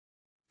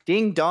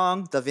Ding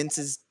dong, the Vince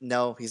is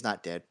no, he's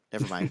not dead.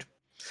 Never mind.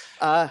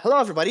 Hello,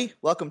 everybody.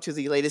 Welcome to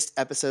the latest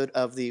episode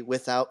of the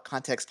Without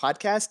Context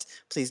podcast.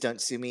 Please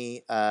don't sue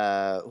me,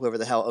 whoever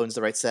the hell owns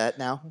the rights to that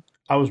now.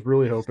 I was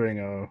really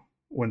hoping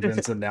when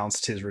Vince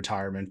announced his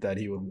retirement that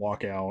he would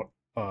walk out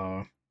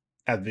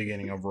at the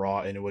beginning of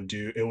Raw and it would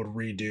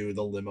redo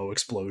the limo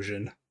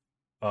explosion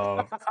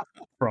uh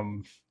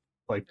from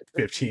like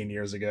 15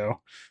 years ago.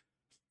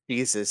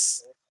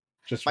 Jesus.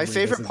 Just My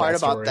favorite revisit part that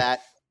about story.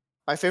 that,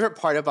 my favorite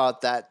part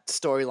about that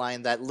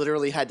storyline that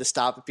literally had to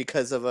stop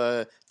because of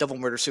a double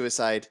murder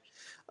suicide,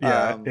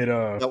 Yeah,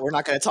 that we're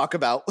not going to talk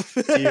about.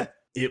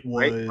 it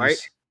Right?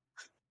 was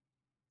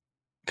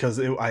because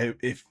I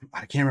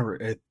can't remember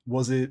it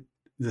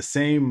the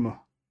same.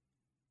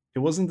 It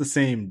wasn't the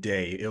same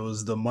day. It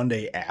was the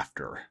Monday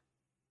after.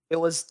 It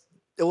was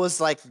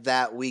like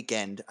that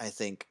weekend, I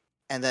think,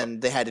 and then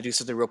they had to do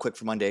something real quick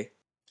for Monday.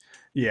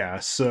 Yeah,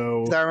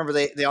 so 'Cause I remember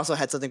they also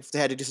had something. They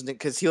had to do something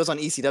because he was on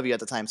ECW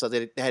at the time, so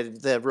they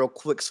had the real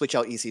quick switch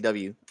out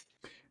ECW.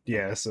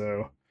 yeah,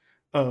 so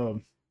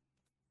um,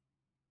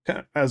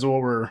 as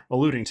what we're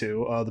alluding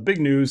to, the big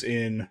news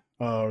in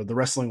the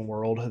wrestling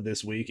world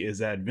this week is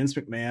that Vince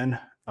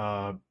McMahon,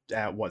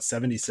 at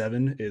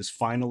 77, is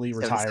finally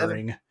 77.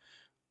 retiring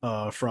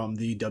from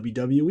the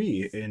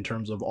WWE in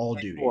terms of all For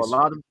a duties.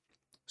 lot of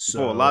So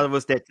for a lot of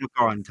us that took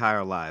our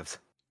entire lives.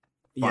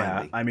 yeah,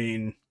 Finally. I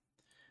mean,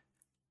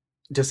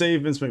 to say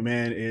Vince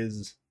McMahon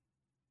is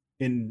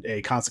in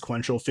a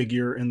consequential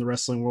figure in the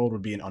wrestling world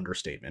would be an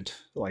understatement.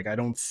 Like, I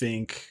don't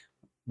think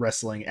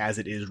wrestling as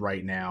it is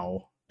right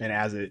now and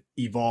as it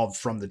evolved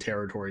from the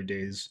territory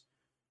days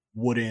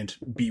wouldn't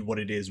be what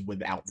it is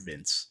without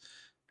Vince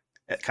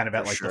kind of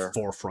at For like sure. the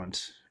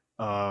forefront.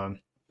 And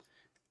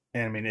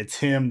I mean, it's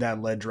him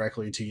that led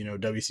directly to,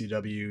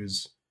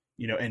 WCW's,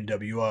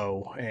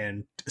 NWO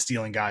and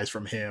stealing guys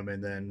from him.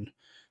 And then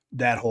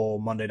that whole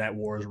Monday Night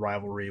Wars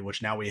rivalry,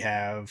 which now we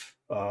have,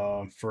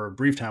 for a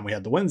brief time, we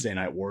had the Wednesday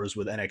Night Wars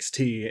with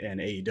NXT and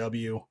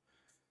AEW.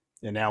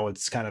 And now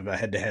it's kind of a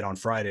head to head on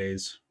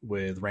Fridays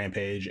with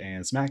Rampage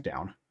and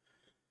SmackDown.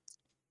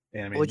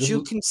 And I mean, Would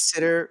you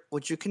consider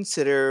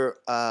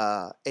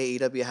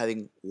AEW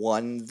having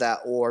won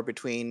that war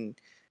between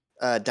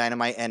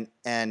Dynamite and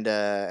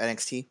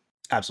NXT?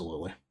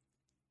 absolutely.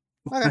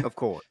 Okay. Of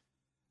course.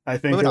 I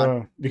think Moving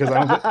on. because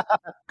I don't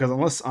because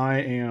unless I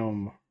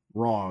am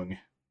wrong,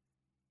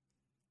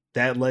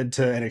 that led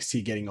to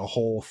NXT getting a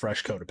whole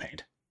fresh coat of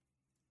paint.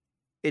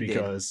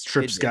 Because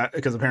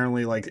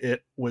apparently like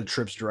it with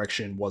Tripp's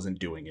direction wasn't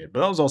doing it. But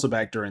that was also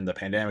back during the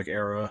pandemic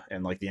era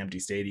and like the empty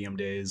stadium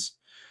days.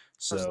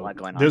 There's a So lot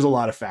going on. there's a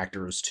lot of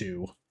factors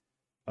to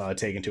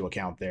take into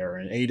account there.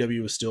 And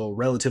AEW was still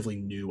relatively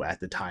new at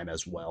the time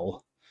as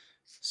well.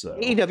 So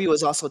AEW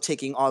was also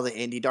taking all the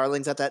indie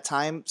darlings at that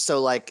time, so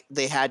like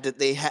they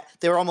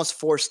were almost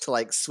forced to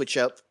like switch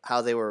up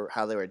how they were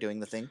doing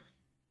the thing.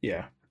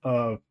 yeah.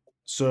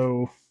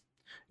 So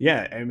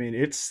yeah, I mean,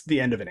 it's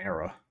the end of an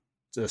era,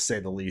 to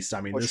say the least.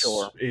 I mean, For this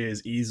sure.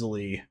 is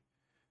easily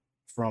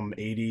from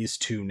 80s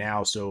to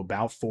now, so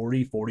about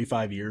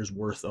 45 years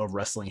worth of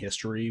wrestling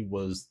history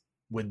was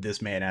with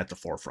this man at the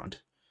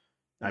forefront.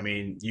 I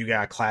mean, you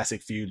got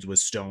classic feuds with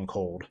Stone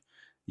Cold.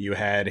 You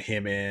had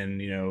him in,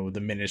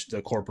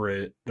 the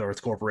corporate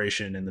Earth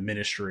Corporation and the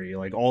Ministry,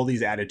 like all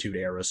these Attitude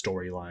Era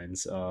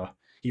storylines.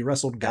 He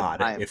wrestled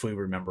God, if we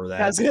remember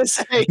that. I was gonna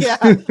say, yeah,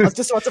 I was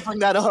just about to bring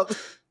that up.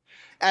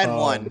 And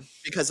won,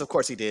 because of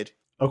course he did.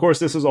 Of course,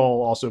 this is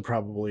all also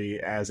probably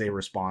as a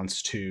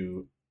response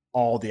to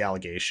all the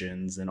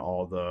allegations and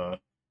all the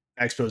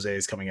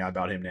exposés coming out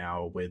about him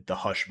now with the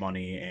hush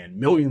money and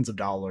millions of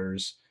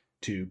dollars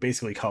to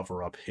basically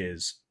cover up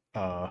his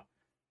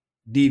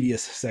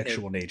devious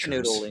sexual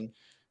natures. Canoodling.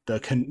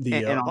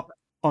 The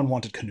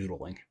unwanted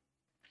canoodling.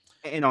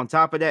 And on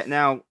top of that,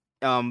 now,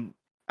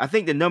 I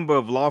think the number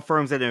of law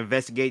firms that are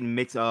investigating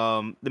the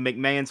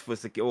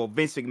McMahons or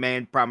Vince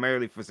McMahon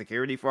primarily for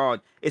security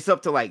fraud, it's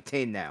up to like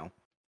 10 now.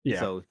 Yeah.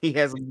 So he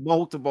has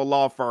multiple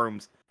law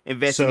firms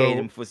investigating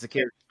him for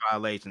security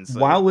violations. So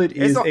while it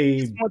is one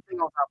thing on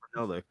top of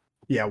another.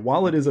 Yeah,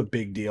 while it is a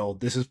big deal,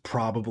 this is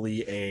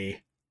probably a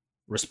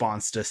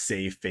response to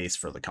save face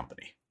for the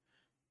company.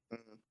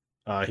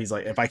 He's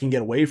like, if I can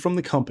get away from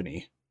the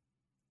company,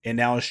 and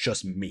now it's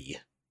just me,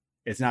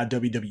 it's not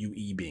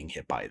WWE being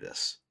hit by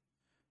this.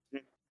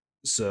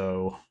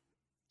 So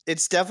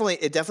it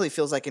definitely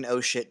feels like an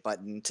oh shit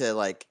button to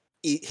like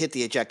hit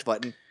the eject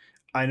button.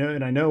 I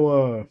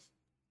know.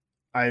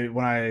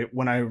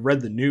 When I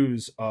read the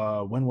news,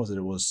 when was it?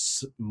 It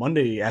was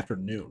Monday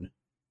afternoon,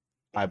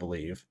 I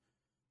believe.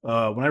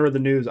 When I read the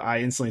news, I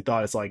instantly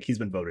thought it's like he's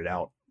been voted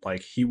out.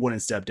 Like he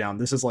wouldn't step down.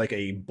 This is like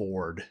a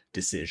board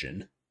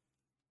decision.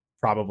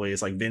 Probably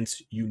it's like,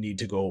 Vince, you need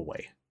to go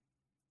away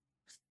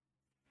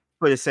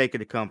for the sake of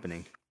the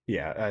company.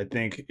 Yeah, I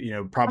think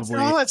probably. After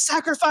all I've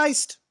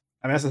sacrificed.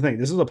 I mean, that's the thing.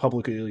 This is a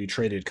publicly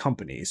traded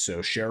company,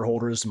 so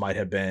shareholders might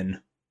have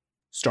been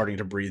starting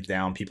to breathe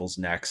down people's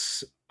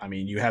necks. I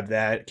mean, you have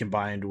that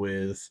combined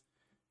with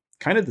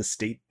kind of the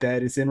state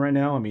that it's in right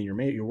now. I mean,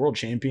 your world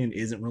champion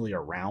isn't really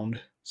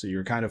around So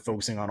you're kind of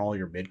focusing on all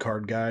your mid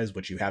card guys,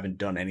 but you haven't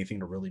done anything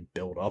to really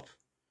build up.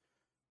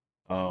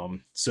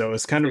 So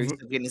it's kind He's of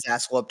still getting his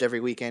ass whooped every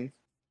weekend.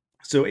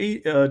 so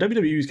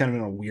WWE is kind of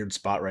in a weird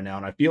spot right now,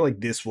 and I feel like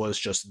this was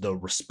just the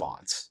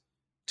response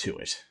to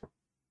it.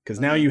 Because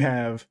now you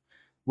have,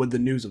 with the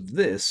news of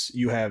this,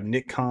 you have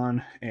Nick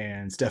Khan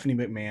and Stephanie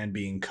McMahon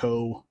being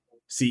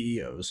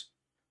co-CEOs,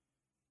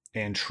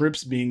 and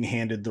Trips being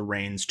handed the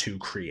reins to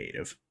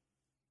creative,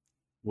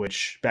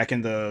 which back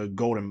in the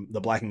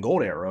black and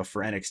gold era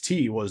for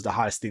NXT was the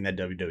hottest thing that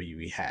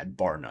WWE had,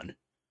 bar none.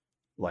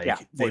 Like Yeah,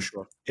 for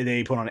sure.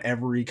 they put on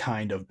every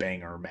kind of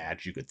banger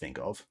match you could think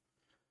of.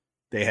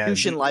 They had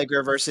Jushin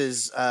Liger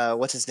versus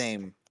what's his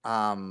name?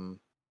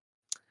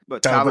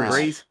 But Tyler Tyler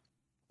Breeze.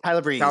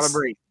 Tyler Breeze. Tyler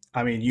Breeze.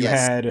 I mean, you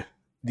Yes. had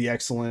the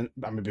excellent.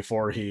 I mean,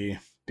 before he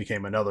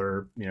became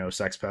another,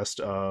 sex pest,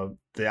 the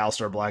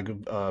Aleister Black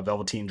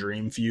Velveteen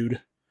Dream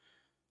feud,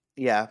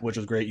 Yeah. which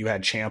was great. You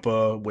had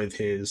Ciampa with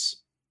his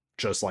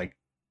just like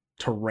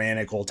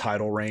tyrannical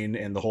title reign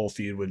and the whole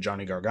feud with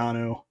Johnny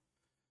Gargano.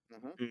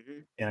 Mm-hmm.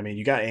 And I mean,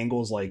 you got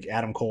angles like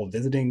Adam Cole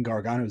visiting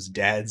Gargano's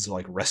dad's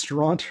like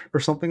restaurant or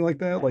something like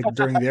that, like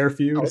during their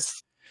feud. That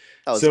was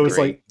So it's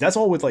great. like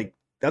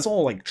that's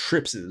all like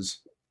Trips's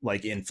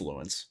like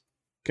influence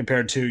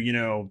compared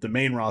to the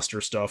main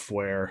roster stuff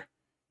where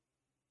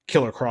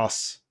Killer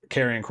Cross,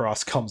 Karrion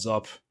Kross comes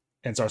up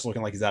and starts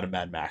looking like he's out of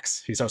Mad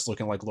Max. He starts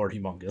looking like Lord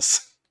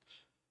Humongous,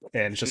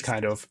 and it's just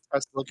kind of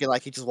starts looking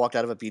like he just walked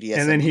out of a BDSM.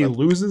 and then he club.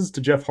 loses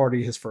to Jeff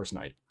Hardy his first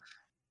night.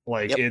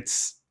 Like Yep.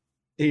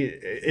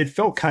 it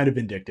felt kind of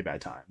vindictive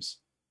at times.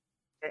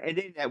 And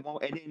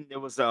then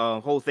there was a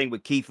whole thing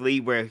with Keith Lee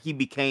where he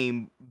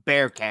became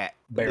Bearcat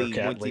Lee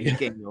Bearcat once he Lee.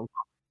 became And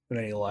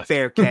then he left.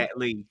 Bearcat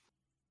Lee.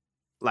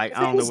 Like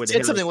I don't know what the did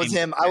hell something with his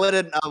name him. I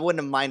wouldn't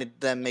have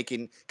minded them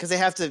making because they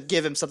have to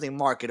give him something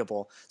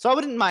marketable. So I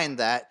wouldn't mind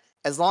that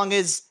as long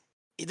as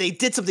they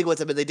did something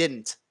with him, and they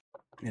didn't.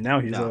 And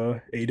now he's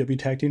No. AEW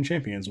Tag Team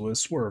Champions with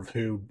Swerve,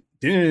 who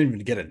didn't even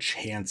get a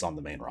chance on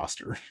the main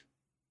roster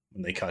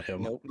when they cut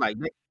him. Nope.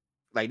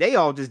 Like they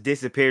all just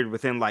disappeared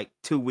within like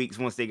 2 weeks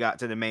once they got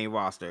to the main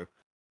roster.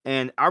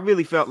 And I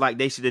really felt like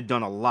they should have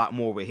done a lot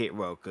more with Hit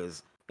Row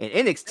because in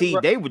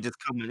NXT they were just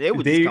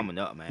coming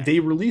up, man. They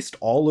released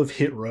all of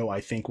Hit Row,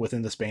 I think,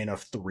 within the span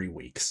of 3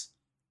 weeks.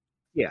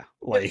 Yeah.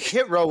 Like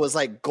Hit Row was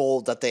like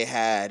gold that they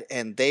had,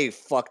 and they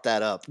fucked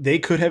that up. they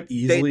could have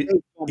easily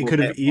it fumbled could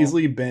have that ball.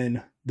 easily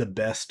been the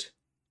best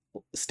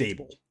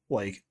stable.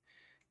 Like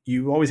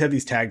you always have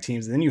these tag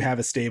teams, and then you have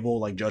a stable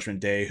like Judgment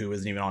Day who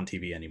isn't even on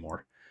TV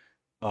anymore.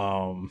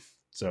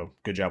 So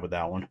good job with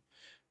that one.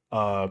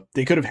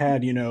 They could have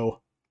had,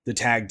 the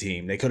tag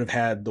team. They could have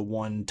had the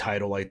one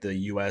title like the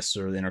US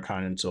or the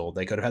Intercontinental.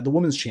 They could have had the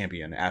women's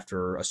champion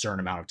after a certain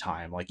amount of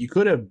time. Like you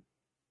could have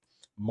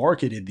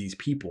marketed these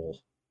people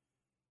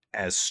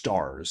as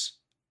stars,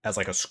 as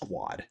like a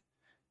squad.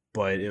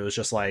 But it was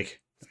just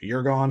like,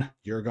 you're gone,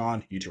 you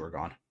two are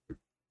gone.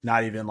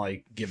 Not even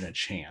like given a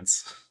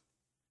chance.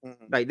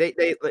 Like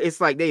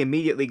it's like they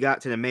immediately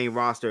got to the main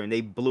roster and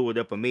they blew it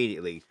up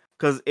immediately.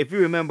 Because if you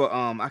remember,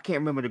 I can't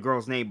remember the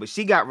girl's name, but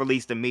she got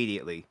released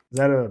immediately. Is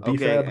that a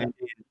B-Fab? And then,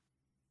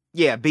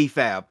 yeah,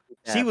 B-Fab.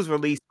 Yeah. She was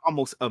released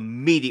almost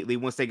immediately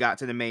once they got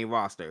to the main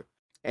roster.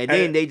 And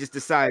then they just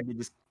decided to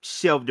just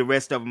shelve the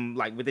rest of them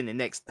like within the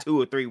next 2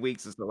 or 3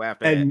 weeks or so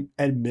after that.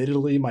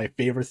 Admittedly, my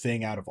favorite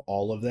thing out of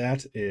all of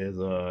that is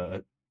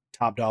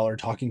Top Dollar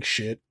talking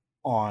shit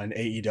on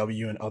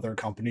AEW and other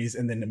companies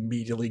and then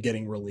immediately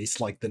getting released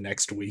like the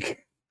next week.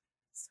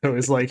 So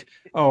it's like,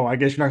 oh, I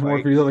guess you're not gonna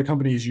work for these other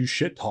companies you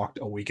shit talked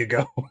a week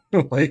ago.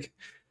 Like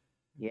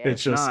Yeah,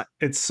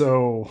 it's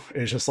so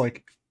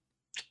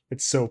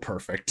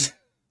perfect.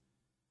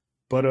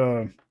 But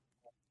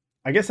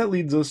I guess that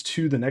leads us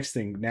to the next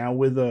thing. Now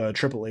with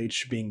Triple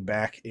H being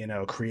back in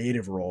a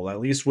creative role, at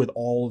least with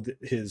all of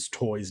his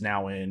toys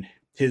now in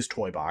his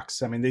toy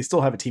box. I mean, they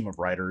still have a team of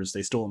writers,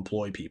 they still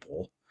employ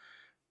people,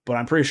 but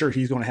I'm pretty sure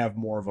he's going to have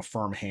more of a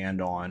firm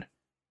hand on,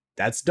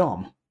 that's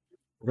dumb,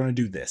 we're going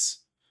to do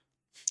this.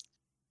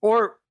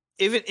 Or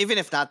even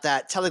if not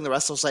that, telling the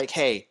wrestlers like,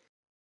 hey,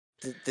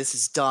 this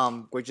is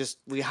dumb.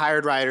 We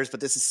hired writers, but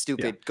this is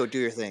stupid. Yeah. Go do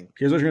your thing.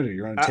 Here's what you're going to do.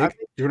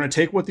 You're going to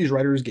take what these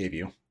writers gave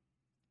you.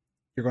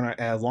 You're going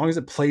to, as long as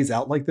it plays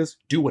out like this,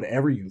 do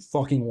whatever you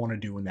fucking want to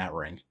do in that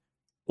ring.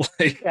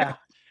 Like, yeah.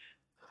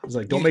 It's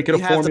like, don't make it a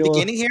formula. You have the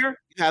beginning here,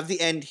 you have the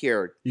end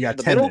here. You got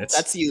the 10 middle, minutes.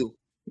 That's you.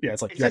 Yeah,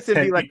 it's like, it's just to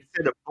be like a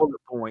set of bullet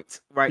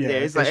points right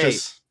there. It's like, hey,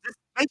 just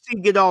make sure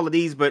you get all of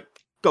these, but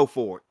go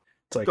for it.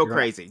 It's like, go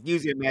crazy.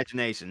 Use your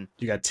imagination.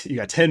 You got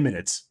 10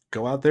 minutes.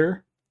 Go out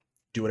there,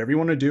 do whatever you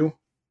want to do.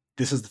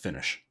 This is the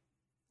finish.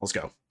 Let's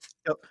go.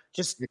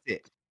 Just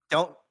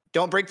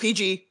don't break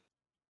PG.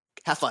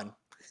 Have fun.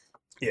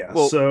 Yeah.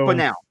 Well, so for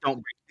now,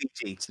 don't break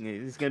PG.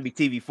 It's gonna be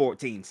TV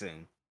 14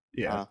 soon.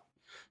 Yeah.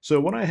 So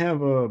what I have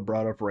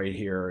brought up right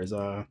here is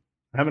I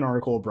have an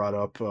article brought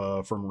up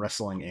from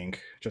Wrestling Inc.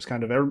 Just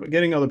kind of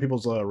getting other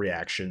people's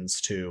reactions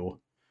to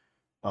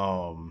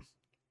Vince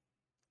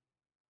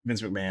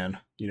McMahon,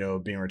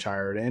 being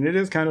retired, and it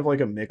is kind of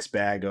like a mixed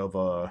bag of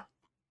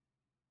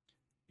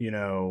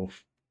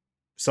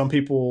some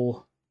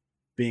people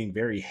being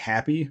very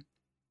happy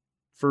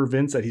for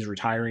Vince that he's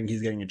retiring,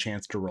 he's getting a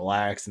chance to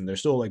relax, and they're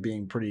still like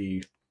being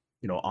pretty,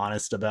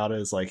 honest about it.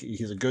 It's like,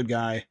 he's a good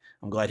guy.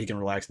 I'm glad he can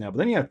relax now. But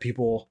then you have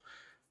people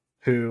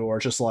who are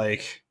just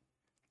like,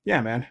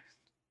 yeah, man,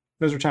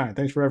 Vince retiring.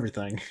 Thanks for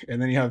everything.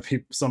 And then you have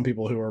some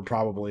people who are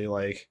probably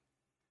like,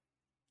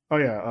 oh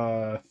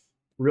yeah,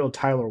 real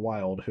Tyler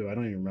Wilde, who I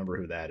don't even remember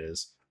who that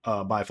is.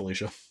 Bye,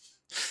 Felicia.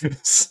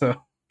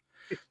 So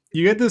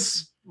you get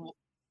this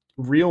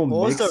real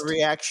What mixed... was the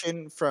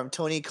reaction from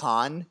Tony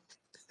Khan?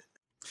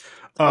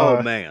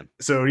 Oh man!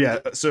 So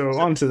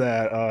on to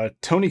that.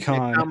 Tony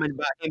Khan, comment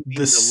about him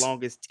being the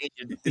longest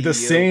tenured CEO. The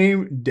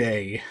same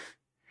day,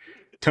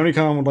 Tony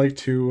Khan would like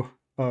to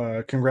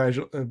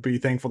be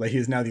thankful that he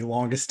is now the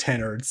longest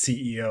tenured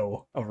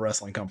CEO of a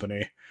wrestling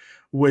company,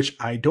 which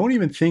I don't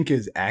even think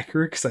is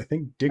accurate, because I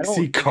think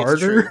Dixie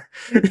Carter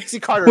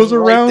was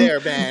around right there,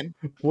 man.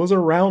 Was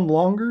around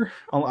longer.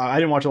 I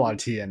didn't watch a lot of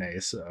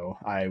TNA, so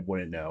I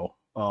wouldn't know.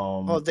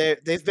 Well,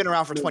 they've been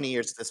around for 20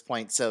 years at this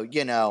point, so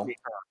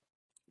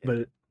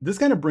But this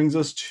kind of brings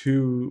us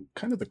to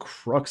kind of the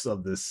crux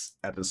of this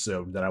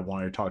episode that I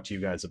wanted to talk to you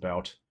guys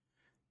about,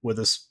 with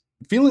this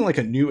feeling like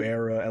a new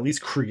era, at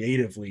least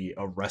creatively,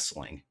 of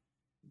wrestling.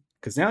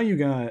 Because now you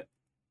got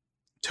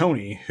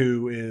Tony,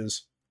 who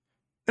is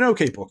an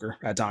okay booker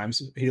at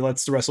times. He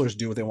lets the wrestlers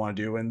do what they want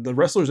to do, and the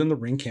wrestlers in the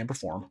ring can't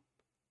perform.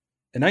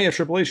 And now you have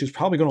Triple H, who's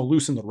probably going to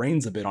loosen the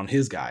reins a bit on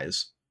his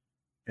guys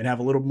and have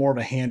a little more of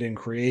a hand in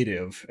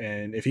creative.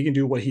 And if he can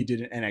do what he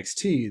did in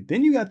NXT,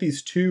 then you got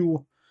these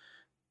two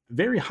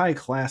very high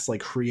class,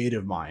 like,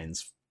 creative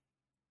minds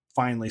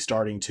finally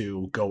starting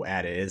to go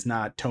at it. It's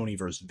not Tony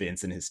versus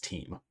Vince and his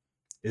team.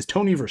 It's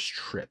Tony versus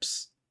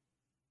Trips,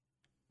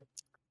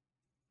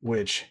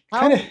 which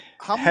kind of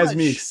has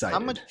me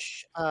excited.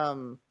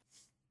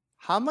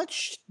 How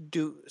much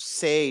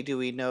do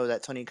we know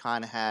that Tony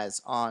Khan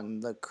has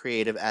on the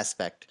creative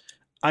aspect?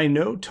 I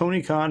know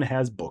Tony Khan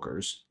has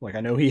bookers. Like,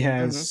 I know he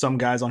has some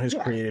guys on his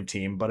creative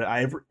team, but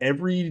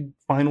every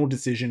final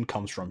decision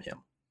comes from him.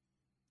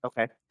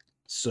 Okay.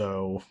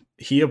 So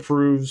he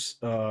approves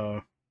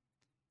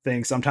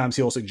things. Sometimes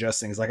he'll suggest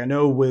things. Like, I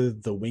know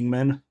with the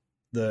Wingmen,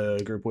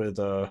 the group with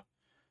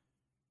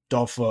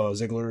Dolph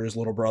Ziggler's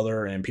little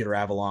brother and Peter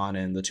Avalon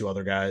and the two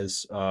other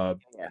guys,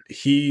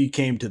 he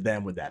came to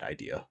them with that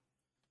idea.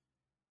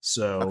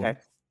 So,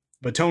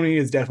 but Tony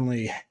is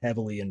definitely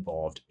heavily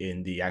involved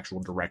in the actual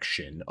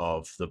direction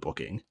of the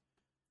booking.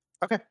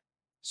 Okay.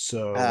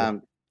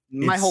 So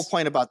my whole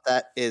point about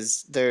that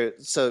is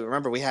so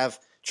remember, we have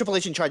Triple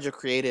H in charge of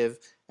creative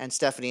and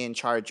Stephanie in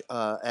charge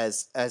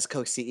as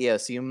co-CEO.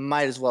 So you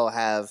might as well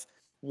have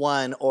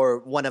one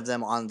of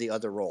them on the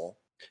other role,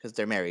 because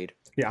they're married.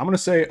 Yeah, I'm going to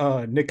say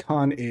Nick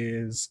Khan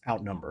is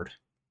outnumbered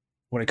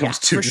when it comes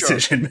to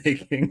decision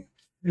making.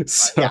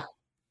 So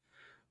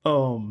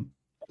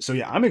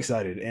yeah, I'm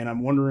excited, and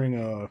I'm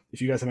wondering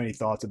if you guys have any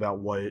thoughts about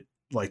what,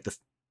 like,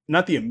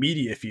 not the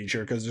immediate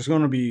future, because there's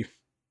going to be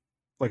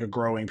like a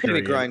growing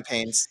period. Growing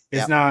pains.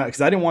 It's not,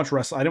 because I didn't watch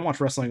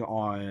wrestling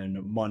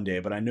on Monday,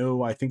 but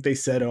I think they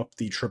set up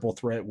the triple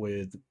threat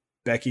with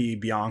Becky,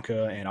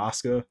 Bianca, and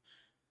Asuka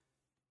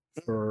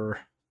for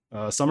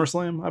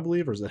SummerSlam, I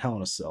believe, or is it Hell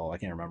in a Cell? I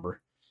can't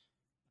remember.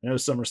 I know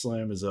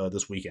SummerSlam is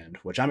this weekend,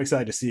 which I'm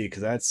excited to see,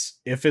 because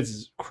if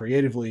it's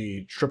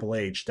creatively Triple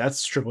H,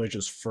 that's Triple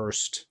H's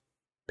first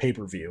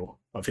pay-per-view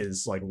of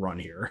his, like, run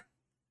here.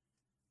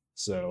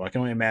 So I can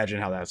only imagine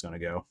how that's going to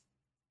go.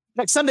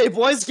 Next Sunday,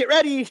 boys, get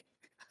ready.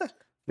 I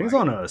think it's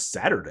on a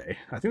Saturday.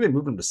 I think they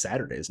moved them to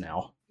Saturdays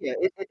now. Yeah,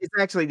 it's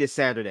actually this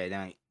Saturday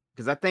night,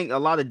 because I think a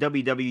lot of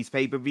WWE's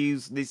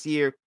pay-per-views this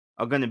year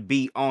are going to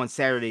be on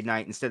Saturday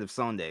night instead of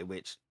Sunday,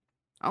 which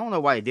I don't know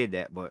why they did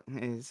that, but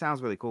it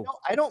sounds really cool. No,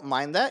 I don't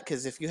mind that,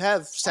 because if you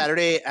have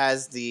Saturday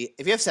as the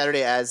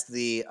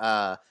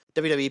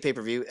WWE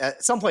pay-per-view,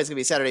 at some point it's gonna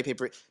be Saturday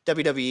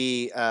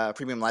WWE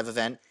premium live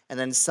event, and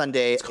then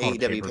Sunday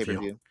AEW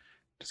pay-per-view.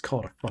 Just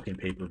call it a fucking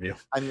pay-per-view.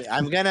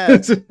 I'm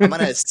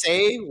gonna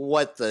say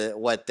what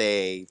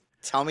they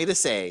tell me to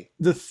say.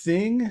 The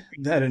thing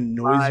that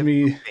annoys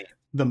me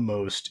the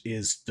most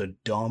is the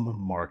dumb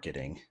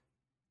marketing.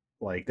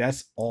 Like,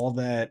 that's all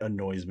that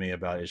annoys me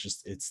about it.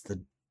 It's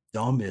the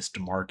dumbest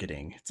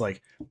marketing. It's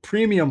like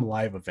premium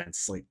live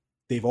events. Like,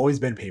 they've always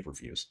been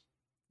pay-per-views.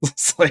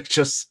 It's like,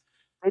 just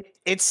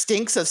it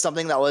stinks of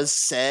something that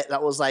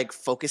was like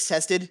focus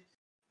tested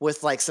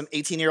with like some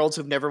 18-year-olds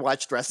who've never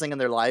watched wrestling in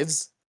their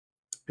lives.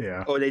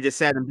 Yeah. Or they just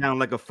sat them down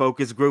like a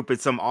focus group in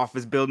some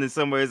office building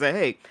somewhere and say,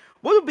 hey,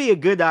 what would be a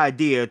good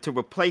idea to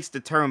replace the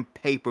term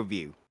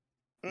pay-per-view?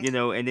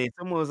 And then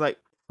someone was like,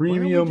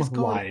 premium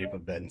live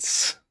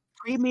events.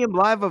 Premium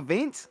live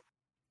events?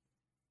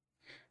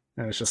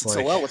 And it's just like,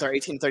 so well with our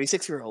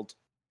 36-year-old.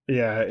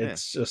 Yeah,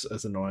 it's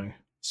annoying.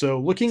 So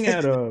looking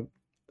at so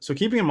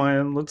keeping in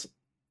mind, let's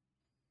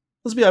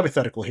be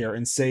hypothetical here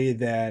and say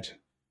that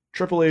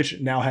Triple H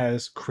now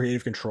has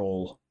creative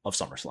control of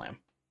SummerSlam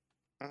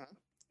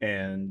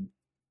and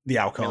the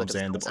outcomes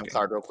and the booking.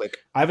 Card real quick.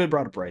 I have it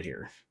brought up right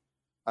here.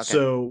 Okay.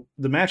 So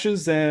the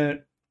matches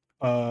that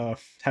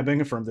have been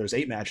confirmed. There's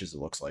 8 matches, it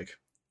looks like.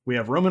 We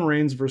have Roman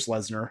Reigns versus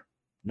Lesnar,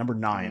 number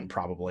 9, Mhm.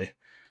 probably.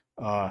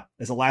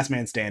 As a last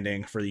man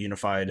standing for the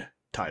unified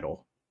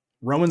title.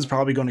 Roman's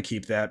probably going to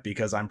keep that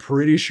because I'm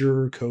pretty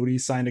sure Cody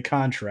signed a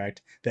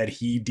contract that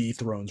he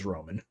dethrones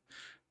Roman.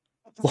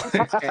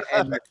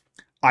 And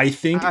I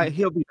think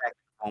he'll be back.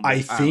 I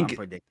I'm think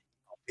predicting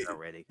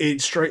already.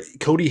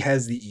 Cody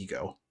has the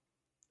ego.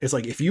 It's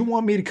like, if you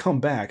want me to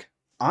come back,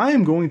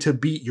 I'm going to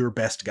beat your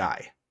best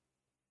guy.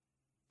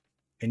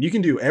 And you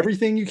can do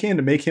everything you can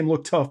to make him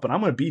look tough, but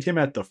I'm going to beat him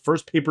at the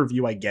first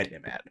pay-per-view I get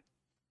him at.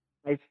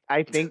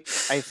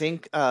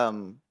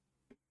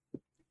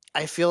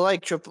 I feel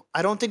like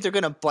I don't think they're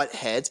gonna butt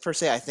heads per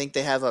se. I think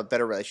they have a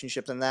better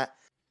relationship than that.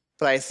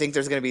 But I think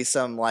there's gonna be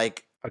some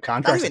like A not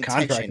contract's a even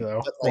contract, tension,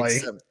 though. but like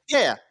some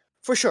yeah,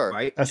 for sure.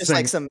 Right? That's Just the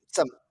like thing.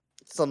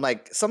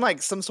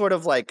 some sort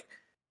of like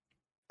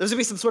there's gonna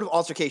be some sort of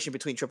altercation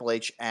between Triple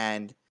H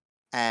and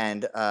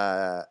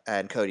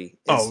Cody.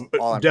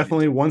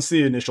 Definitely. Once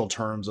the initial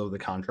terms of the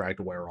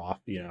contract wear off,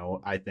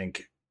 I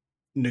think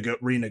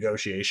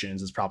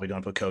renegotiations is probably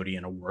going to put Cody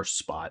in a worse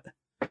spot.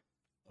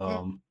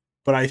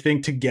 But I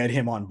think to get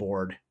him on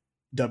board,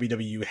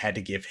 WWE had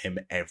to give him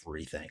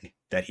everything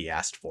that he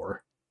asked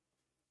for.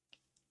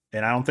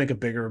 And I don't think a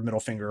bigger middle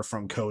finger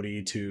from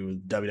Cody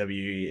to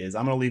WWE is,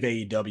 I'm going to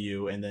leave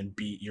AEW and then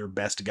beat your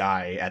best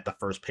guy at the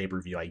first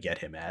pay-per-view I get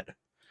him at.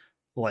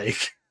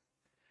 Like,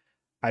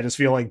 I just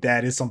feel like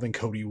that is something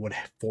Cody would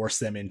force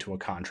them into a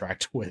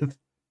contract with.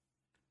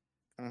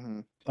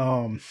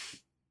 Mm-hmm.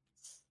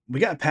 We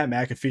got Pat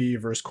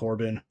McAfee versus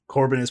Corbin.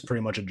 Corbin is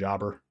pretty much a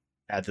jobber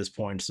at this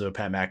point, so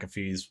Pat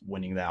McAfee's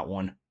winning that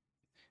one.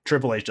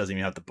 Triple H doesn't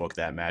even have to book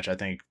that match. I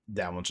think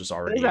that one's just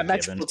already that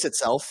match given. books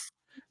itself.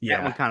 Yeah,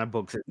 that one kind of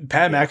books it.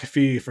 Pat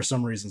McAfee for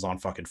some reason is on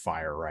fucking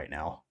fire right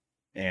now,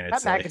 and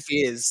it's Pat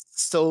McAfee is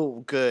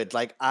so good.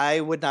 Like, I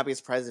would not be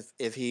surprised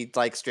if he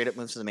like straight up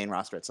moves to the main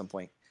roster at some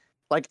point,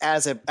 like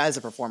as a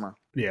performer.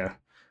 Yeah.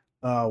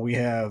 We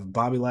have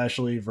Bobby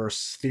Lashley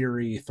versus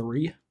Theory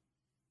 3.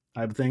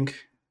 I think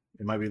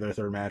it might be their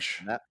third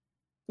match.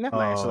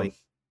 Lashley.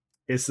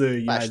 It's the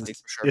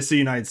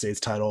United States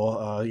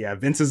title. Yeah,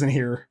 Vince isn't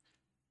here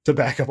to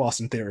back up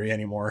Austin Theory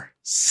anymore.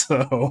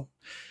 So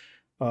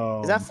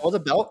is that for the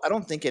belt? I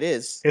don't think it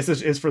is.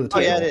 It's for the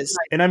title. Oh, yeah, it is.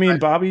 And I mean,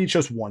 Bobby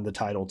just won the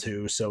title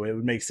too, so it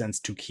would make sense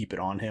to keep it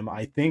on him.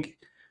 I think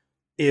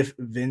if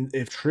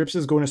Trips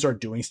is going to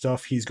start doing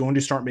stuff, he's going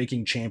to start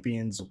making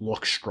champions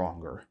look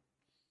stronger.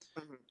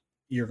 Mm-hmm.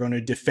 You're going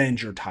to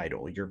defend your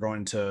title. You're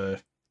going to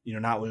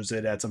not lose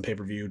it at some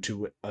pay-per-view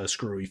to a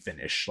screwy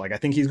finish. Like, I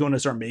think he's going to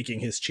start making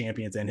his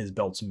champions and his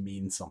belts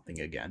mean something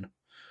again,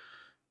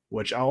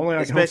 which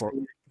I can hope for,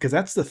 because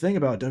that's the thing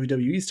about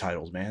WWE's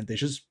titles, man.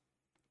 The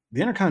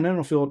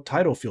Intercontinental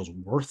title feels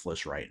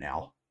worthless right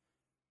now.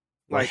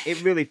 Like,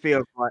 it really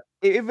feels like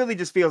it really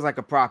just feels like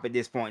a prop at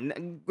this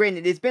point.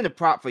 Granted, it's been a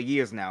prop for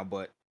years now,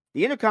 but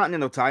the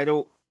Intercontinental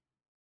title,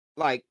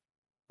 like,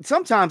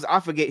 sometimes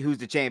I forget who's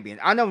the champion.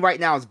 I know right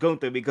now it's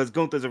Gunther because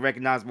Gunther's a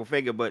recognizable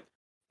figure, but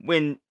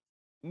when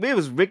it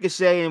was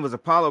Ricochet and it was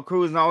Apollo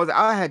Crews and all that,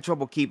 I had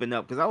trouble keeping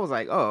up because I was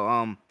like,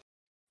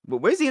 but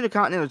where's the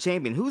Intercontinental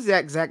champion? Who's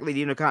exactly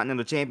the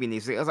Intercontinental champion? I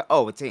was like,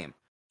 oh, it's him.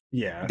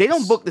 Yeah. They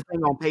don't book the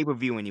thing on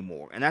pay-per-view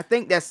anymore. And I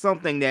think that's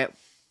something that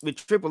with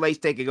Triple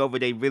H taking over,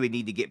 they really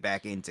need to get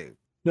back into.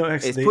 No,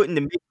 it's putting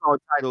the mid-card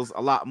titles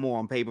a lot more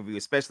on pay-per-view,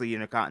 especially the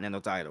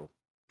Intercontinental title.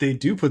 They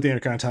do put the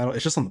Intercontinental title,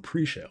 it's just on the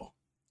pre-show.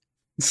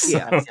 So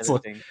yeah, that's the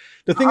thing.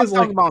 The thing is,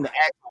 like, about on the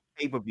actual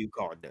pay-per-view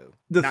card, though.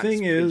 The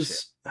thing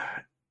is,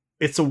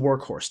 it's a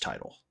workhorse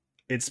title.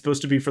 It's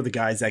supposed to be for the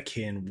guys that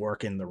can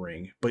work in the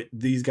ring, but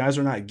these guys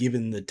are not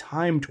given the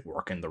time to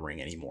work in the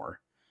ring anymore.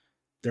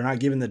 They're not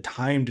given the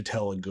time to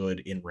tell a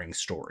good in-ring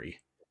story.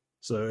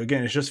 So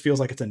again, it just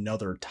feels like it's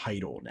another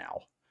title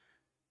now.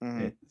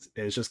 Mm-hmm.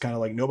 It's just kind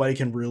of like nobody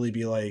can really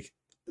be like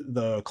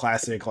the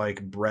classic,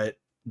 like Bret,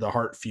 the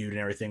Hart feud and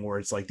everything, where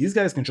it's like these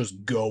guys can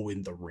just go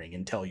in the ring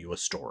and tell you a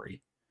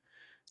story.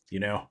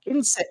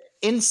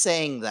 In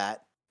saying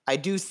that, I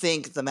do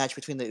think the match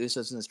between the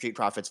Usos and the Street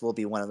Profits will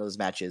be one of those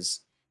matches.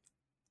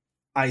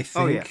 I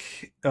think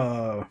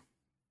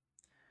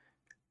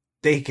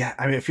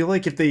I feel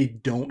like if they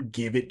don't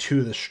give it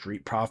to the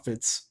Street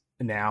Profits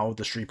now,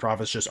 the Street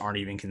Profits just aren't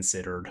even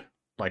considered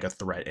like a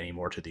threat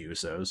anymore to the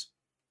Usos.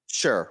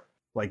 Sure.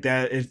 Like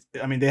that is,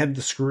 they had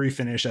the screwy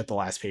finish at the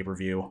last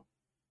pay-per-view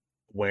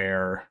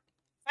where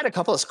had a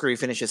couple of screwy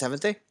finishes,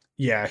 haven't they?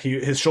 Yeah,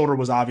 his shoulder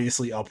was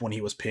obviously up when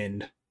he was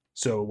pinned,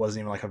 so it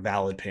wasn't even like a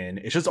valid pin.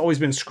 It's just always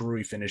been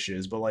screwy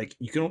finishes, but like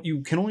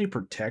you can only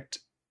protect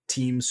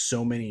teams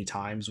so many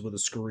times with a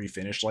screwy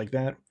finish like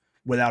that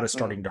without it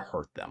starting to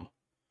hurt them.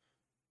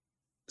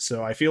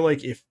 So I feel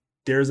like if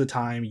there's a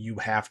time, you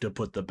have to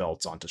put the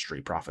belts onto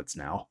Street Profits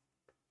now.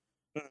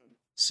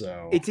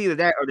 So it's either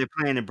that or they're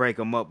planning to break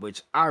them up,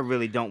 which I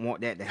really don't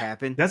want that to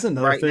happen. That's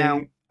another thing.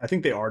 Now, I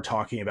think they are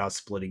talking about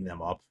splitting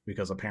them up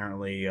because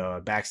apparently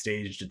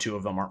backstage, the two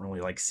of them aren't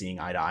really like seeing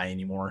eye to eye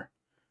anymore.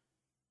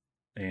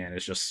 And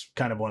it's just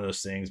kind of one of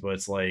those things, but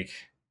it's like,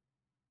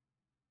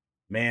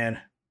 man,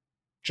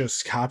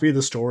 just copy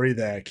the story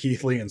that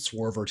Keith Lee and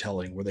Swerve are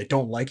telling, where they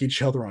don't like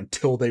each other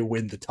until they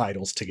win the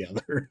titles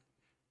together.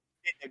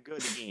 And they're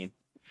good again.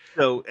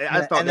 So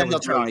I thought and then they'll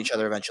turn on each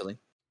other eventually.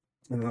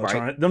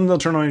 And then they'll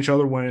turn on each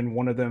other when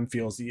one of them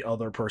feels the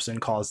other person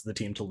caused the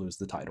team to lose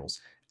the titles,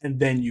 and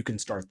then you can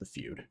start the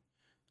feud.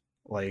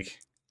 Like,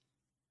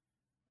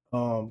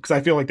 because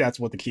I feel like that's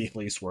what the Keith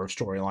Lee Swerve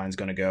storyline is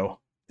going to go.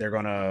 They're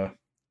going to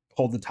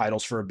hold the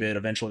titles for a bit,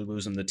 eventually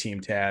lose them to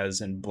Team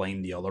Taz and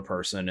blame the other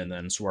person, and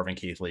then Swerve and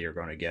Keith Lee are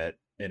going to get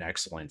an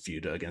excellent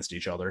feud against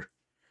each other.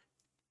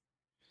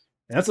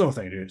 And that's another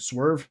thing, dude.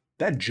 Swerve,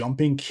 that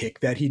jumping kick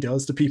that he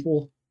does to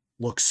people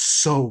looks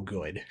so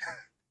good.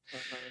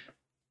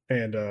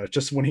 And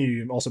just when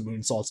he also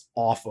moonsaults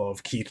off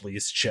of Keith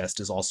Lee's chest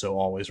is also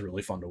always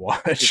really fun to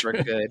watch.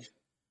 Super good.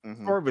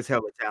 Swerve is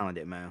hella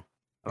talented, man.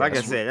 Like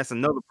I said, that's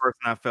another person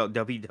I felt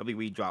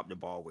WWE dropped the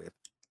ball with.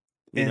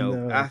 You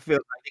know, I feel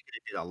like they could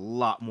have did a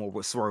lot more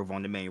with Swerve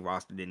on the main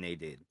roster than they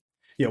did.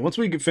 Yeah, once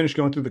we finish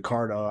going through the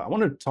card, I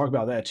want to talk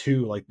about that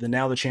too. Like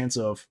the chance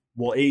of,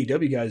 well,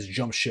 AEW guys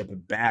jump ship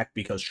back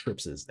because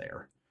Trips is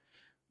there.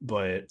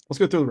 But let's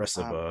go through the rest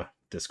of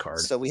this card.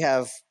 So we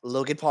have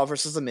Logan Paul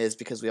versus The Miz,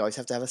 because we always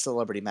have to have a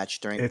celebrity match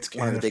during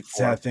one of the big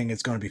four. Sad thing,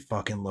 it's going to be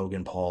fucking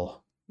Logan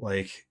Paul.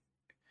 Like,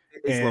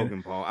 it's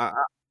Logan Paul. I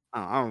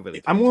don't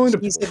really. I'm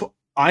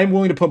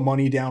willing to put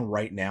money down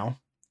right now.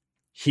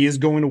 He is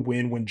going to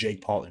win when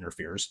Jake Paul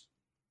interferes.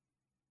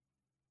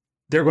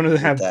 They're going to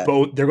have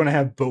both. They're going to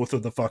have both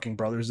of the fucking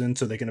brothers in,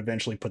 so they can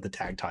eventually put the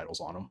tag titles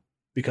on them,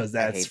 because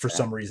that's for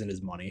some reason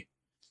his money.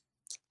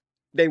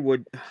 They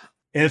would.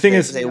 And the thing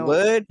is, they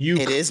would.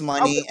 It is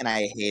money, and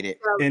I hate it.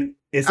 And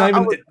it's not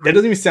even. That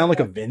doesn't even sound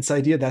like a Vince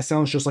idea. That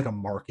sounds just like a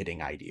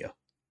marketing idea.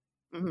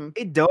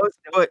 It does,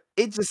 but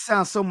it just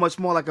sounds so much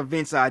more like a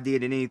Vince idea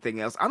than anything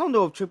else. I don't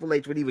know if Triple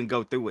H would even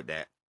go through with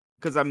that,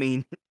 because I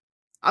mean,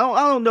 I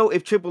don't know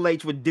if Triple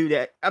H would do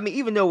that. I mean,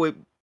 even though it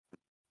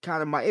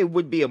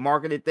would be a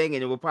marketing thing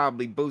and it would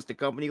probably boost the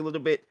company a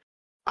little bit.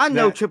 I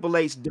know Triple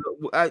H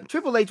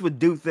would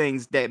do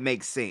things that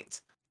make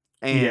sense.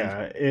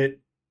 And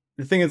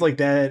the thing is, like,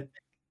 that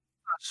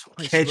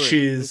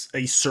catches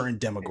a certain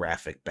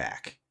demographic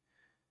back.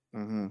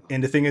 And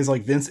the thing is,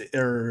 like, Vince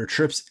or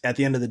Trips at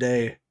the end of the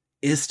day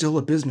is still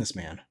a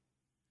businessman.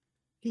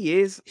 He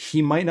is.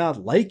 He might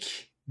not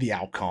like the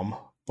outcome,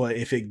 but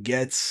if it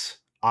gets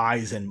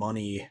eyes and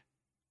money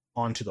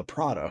onto the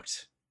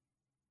product,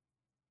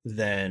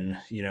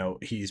 then, you know,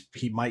 he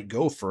might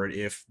go for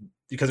it,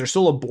 because there's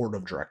still a board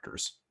of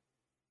directors.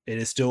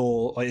 It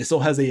still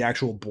has a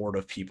actual board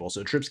of people,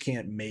 so Trips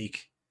can't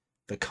make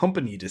the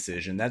company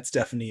decision. That's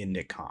definitely in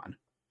Nick Khan,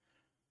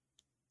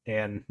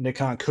 and Nick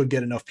Khan could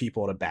get enough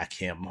people to back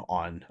him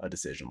on a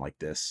decision like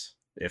this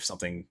if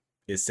something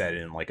is said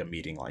in like a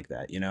meeting like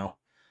that, you know.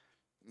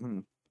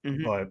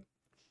 But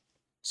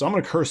so I'm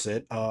gonna curse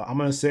it. I'm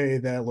gonna say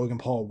that Logan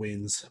Paul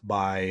wins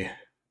by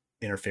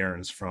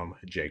interference from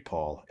Jake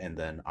Paul, and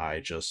then I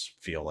just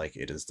feel like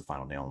it is the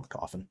final nail in the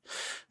coffin.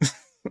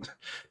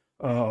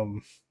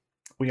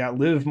 We got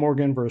Liv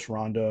Morgan versus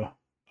Ronda.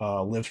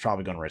 Liv's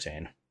probably going to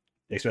retain,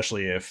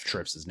 especially if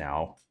Trips is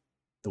now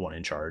the one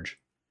in charge.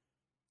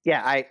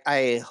 Yeah,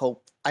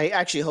 I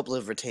actually hope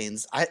Liv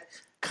retains. I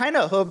kind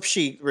of hope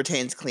she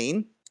retains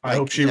clean. I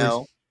hope she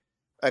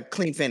a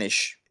clean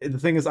finish. The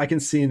thing is, I can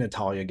see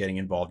Natalya getting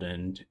involved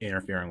in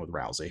interfering with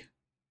Rousey.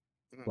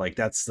 Like,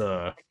 that's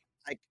the.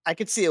 I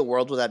could see a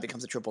world where that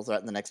becomes a triple threat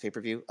in the next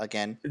pay-per-view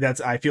again.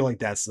 I feel like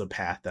that's the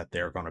path that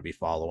they're going to be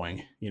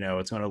following. You know,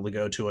 it's going to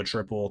go to a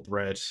triple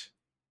threat.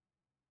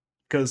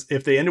 Because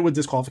if they end it with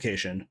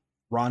disqualification,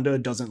 Ronda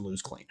doesn't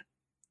lose clean.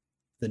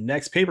 The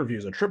next pay-per-view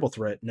is a triple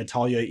threat.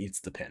 Natalya eats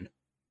the pin.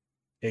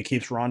 It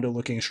keeps Ronda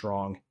looking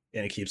strong,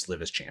 and it keeps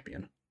Liv as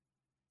champion.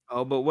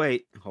 Oh, but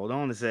wait. Hold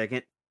on a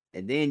second.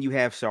 And then you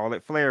have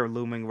Charlotte Flair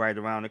looming right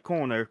around the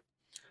corner.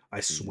 I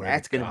swear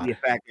that's going to be a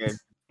factor.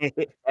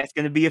 That's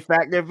going to be a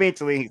factor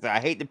eventually. I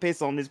hate to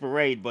piss on this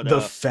parade, but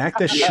the fact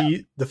that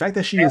she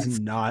is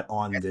not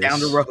on this down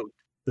the road.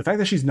 The fact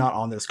that she's not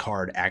on this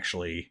card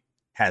actually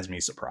has me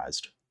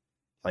surprised.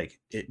 Like,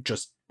 it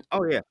just.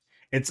 Oh yeah,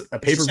 it's a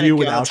pay-per-view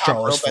without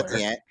Charlotte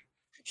Flair.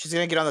 She's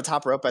gonna get on the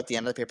top rope at the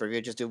end of the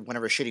pay-per-view. Just do one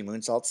of her shitty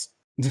moonsaults.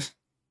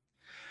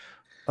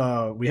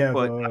 We have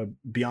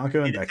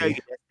Bianca and Becky.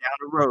 That's down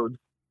the road.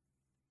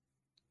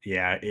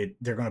 Yeah,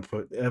 they're gonna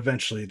put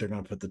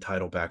the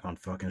title back on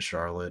fucking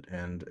Charlotte,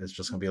 and it's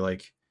just gonna be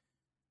like,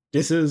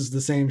 this is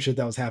the same shit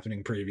that was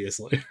happening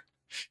previously.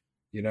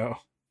 You know.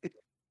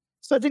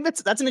 So I think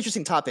that's an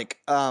interesting topic.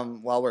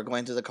 While we're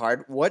going through the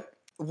card, what?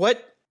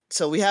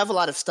 So we have a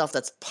lot of stuff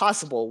that's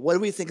possible. What do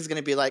we think is going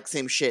to be like?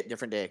 Same shit,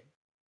 different day.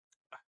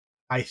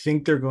 I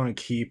think they're going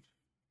to keep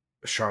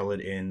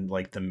Charlotte in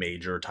like the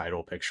major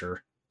title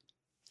picture.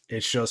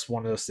 It's just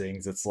one of those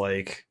things. It's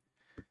like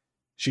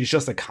she's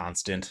just a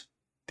constant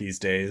these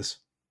days.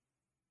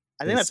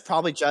 I think that's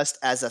probably just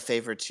as a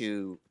favor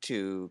to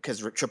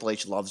because Triple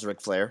H loves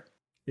Ric Flair.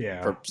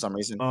 Yeah, for some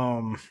reason.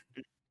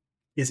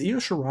 Is Io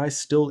Shirai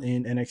still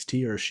in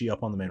NXT, or is she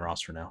up on the main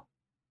roster now?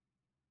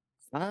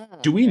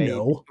 Do we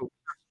know?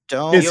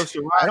 don't. Is- Io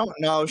Shirai, I don't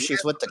know if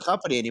she's with the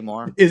company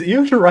anymore. Is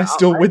Io Shirai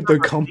still with the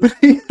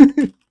company?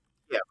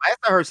 yeah, last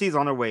I heard she's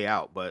on her way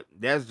out, but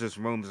there's just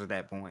rumors at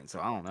that point, so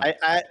I don't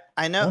know.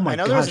 I know. Oh my I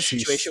know there was a gosh,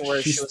 situation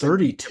where she's she was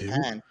 32. in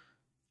Japan.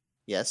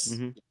 Yes.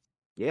 Mm-hmm.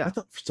 Yeah. I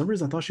thought for some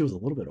reason I thought she was a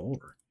little bit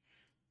older.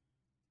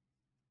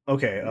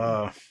 Okay,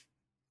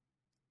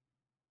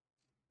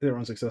 they were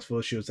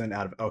unsuccessful. She was then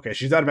out of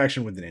she's out of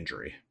action with an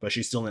injury, but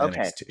she's still in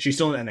NXT. She's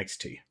still in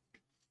NXT.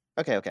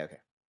 Okay.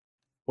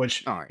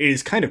 Which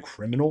is kind of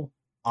criminal,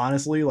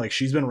 honestly. Like,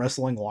 she's been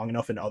wrestling long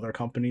enough in other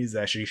companies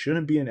that she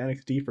shouldn't be in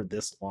NXT for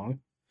this long.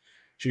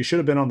 She should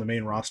have been on the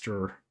main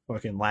roster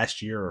fucking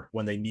last year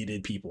when they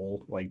needed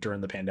people, like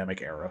during the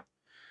pandemic era.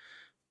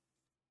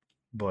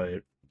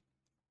 But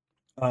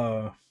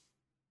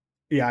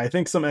yeah, I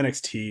think some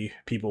NXT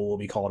people will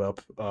be called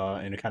up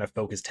and kind of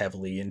focused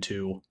heavily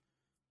into,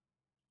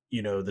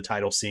 you know, the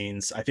title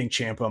scenes. I think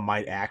Ciampa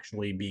might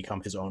actually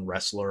become his own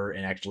wrestler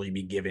and actually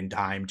be given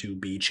time to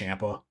be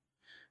Ciampa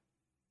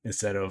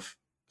instead of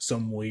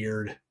some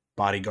weird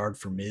bodyguard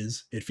for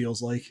Miz, it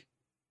feels like.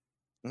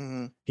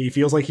 Mm-hmm. He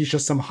feels like he's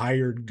just some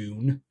hired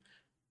goon,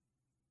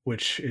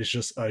 which is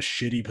just a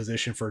shitty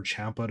position for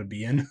Ciampa to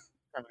be in.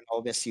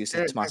 Criminal misuse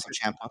of Tommaso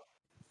Ciampa.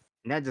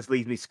 And that just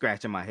leaves me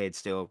scratching my head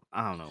still.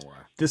 I don't know why.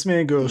 This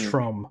man goes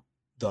from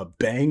the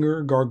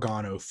banger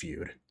Gargano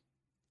feud,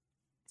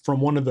 from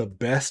one of the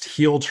best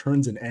heel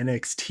turns in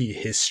NXT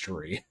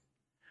history,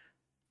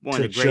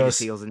 one of the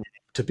greatest heels in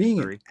NXT to being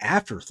an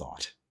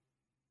afterthought.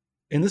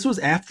 And this was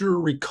after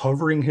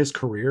recovering his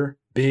career,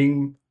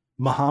 being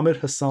Muhammad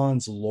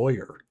Hassan's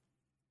lawyer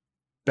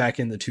back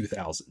in the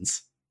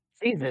 2000s.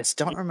 Jesus,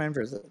 don't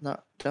remember that. No,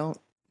 don't.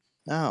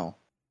 No.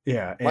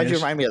 Yeah. Why'd you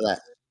remind me of that?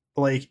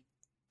 Like,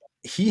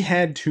 he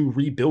had to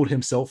rebuild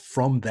himself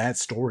from that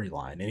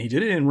storyline, and he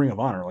did it in Ring of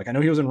Honor. Like, I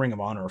know he was in Ring of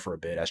Honor for a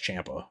bit as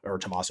Ciampa, or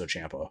Tommaso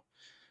Ciampa.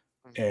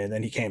 And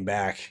then he came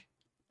back,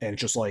 and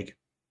just like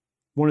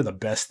one of the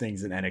best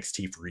things in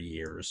NXT for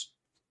years.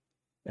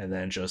 And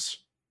then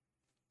just,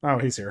 oh,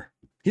 he's here.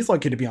 He's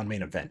lucky to be on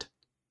main event.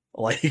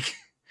 Like,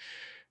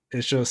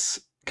 it's just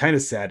kind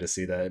of sad to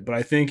see that. But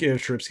I think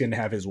if Tripp's going to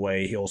have his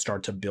way, he'll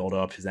start to build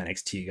up his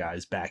NXT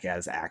guys back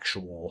as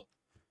actual,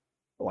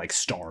 like,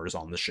 stars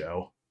on the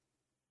show.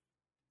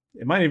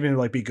 It might even,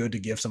 like, be good to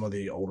give some of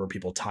the older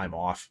people time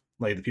off.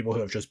 Like, the people who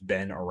have just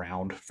been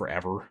around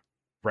forever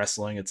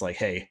wrestling. It's like,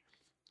 hey,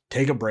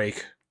 take a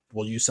break.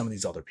 We'll use some of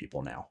these other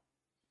people now.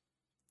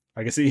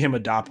 I can see him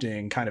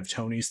adopting kind of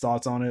Tony's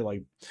thoughts on it.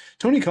 Like,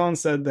 Tony Khan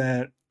said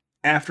that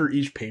after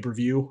each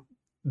pay-per-view,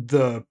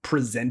 the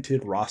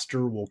presented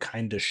roster will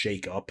kind of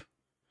shake up,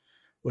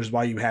 which is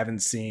why you haven't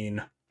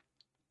seen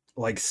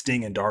like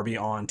Sting and Darby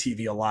on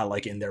TV a lot,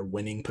 like in their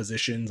winning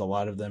positions. A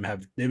lot of them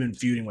they've been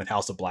feuding with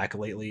House of Black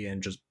lately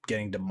and just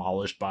getting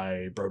demolished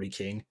by Brody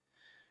King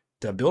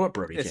to build up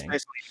Brody King.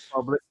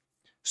 Public.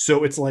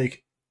 So it's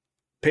like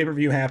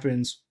pay-per-view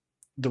happens,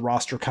 the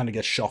roster kind of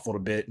gets shuffled a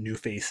bit, new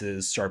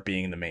faces start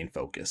being the main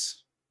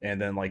focus.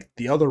 And then like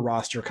the other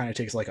roster kind of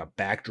takes like a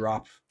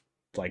backdrop,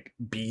 like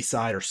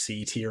B-side or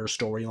C-tier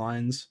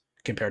storylines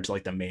compared to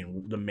like the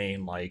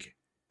main like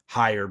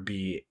higher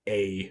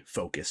B-A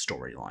focus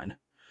storyline.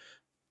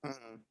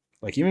 Mm-hmm.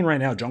 Like even right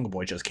now, Jungle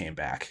Boy just came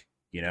back,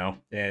 you know,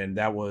 and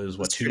that was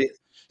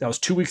that was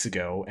 2 weeks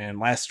ago, and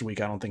last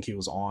week I don't think he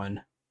was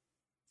on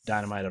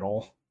Dynamite at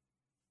all.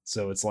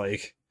 So it's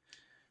like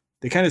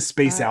they kind of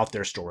space out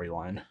their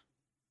storyline.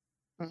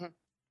 Mm-hmm.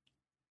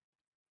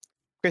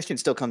 Christian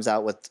still comes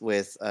out with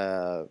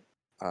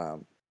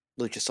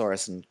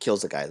Luchasaurus and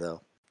kills a guy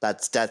though.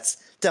 That's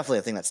definitely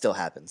a thing that still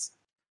happens.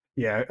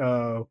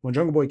 Yeah, when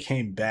Jungle Boy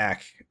came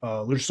back,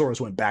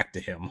 Luchasaurus went back to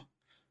him,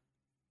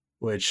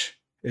 which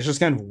is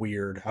just kind of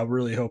weird. I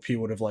really hope he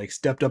would have like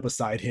stepped up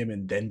beside him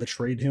and then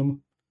betrayed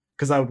him,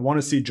 because I would want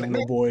to see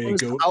Jungle Boy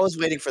go. I was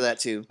waiting for that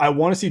too. I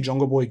want to see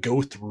Jungle Boy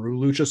go through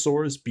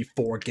Luchasaurus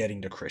before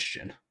getting to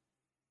Christian.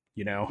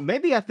 You know,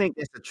 maybe I think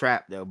it's a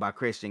trap though by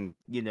Christian.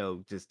 You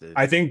know,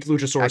 I think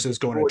Luchasaurus is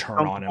going to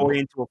turn on him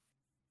into a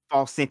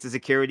false sense of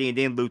security, and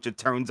then Lucha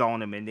turns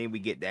on him, and then we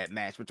get that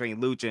match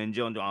between Lucha and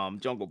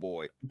Jungle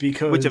Boy,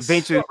 which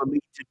eventually will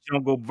lead to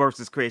Jungle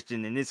versus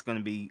Christian, and it's going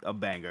to be a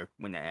banger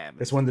when that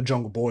happens. It's when the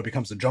Jungle Boy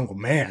becomes the Jungle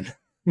Man.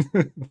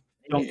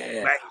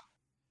 Yeah.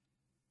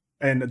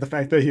 And the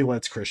fact that he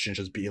lets Christian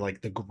just be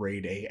like the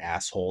grade A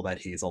asshole that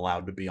he's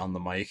allowed to be on the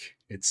mic,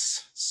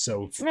 it's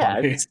so funny.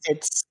 Yeah,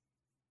 it's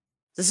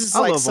this is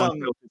like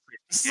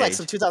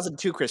some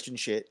 2002 Christian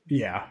shit.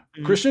 Yeah,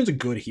 Christian's a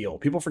good heel.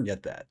 People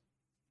forget that.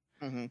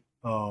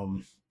 Mm-hmm.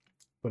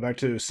 But back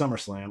to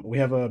SummerSlam, we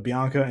have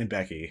Bianca and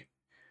Becky,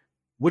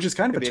 which is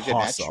kind of a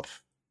toss up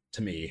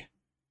to me.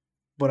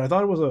 But I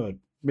thought it was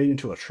made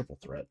into a triple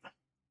threat.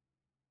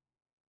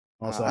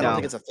 Also, I don't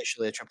think it's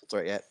officially a triple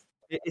threat yet.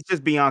 It's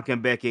just Bianca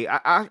and Becky.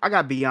 I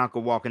got Bianca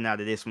walking out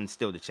of this one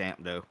still the champ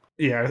though.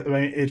 Yeah, I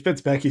mean, it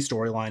fits Becky's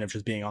storyline of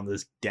just being on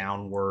this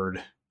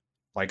downward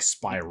like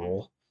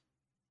spiral.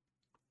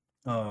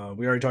 We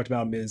already talked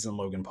about Miz and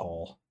Logan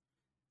Paul.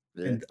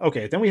 Yeah. And,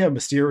 okay, then we have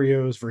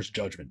Mysterios versus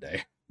Judgment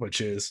Day,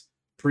 which is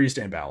Priest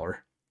and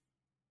Balor,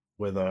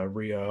 with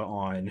Rhea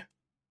on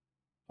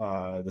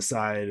the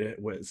side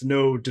with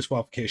no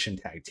disqualification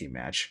tag team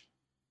match.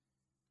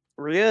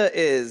 Rhea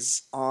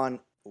is on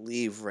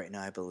leave right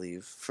now, I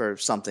believe, for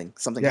something.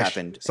 Something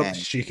happened.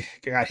 She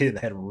got hit in the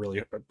head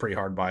pretty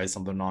hard by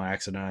something on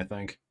accident, I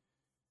think.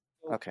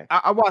 Okay.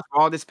 I watched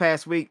Raw this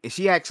past week, and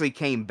she actually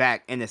came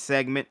back in a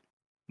segment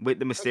with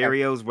the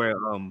Mysterios where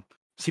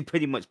she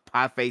pretty much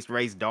pie-faced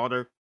Ray's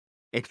daughter,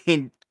 and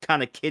then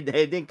kind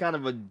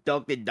of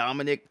abducted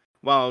Dominic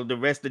while the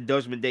rest of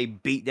Judgment Day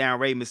beat down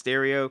Rey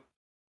Mysterio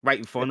right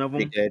in front of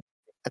him. Good.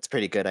 That's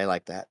pretty good. I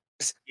like that.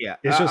 Yeah,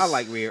 I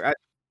like Rhea.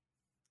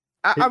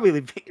 I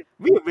really,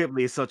 Rhea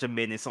Ripley is such a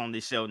menace on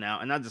this show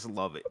now, and I just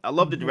love it. I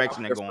love the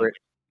direction they're going.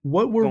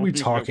 What were we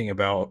talking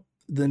about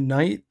the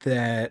night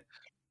that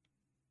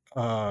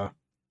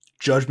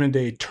Judgment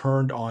Day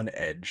turned on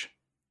Edge?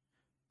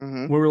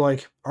 Mm-hmm. We were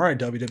like, all right,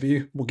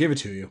 WWE, we'll give it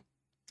to you.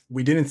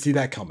 We didn't see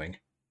that coming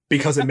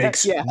because it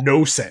makes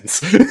no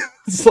sense.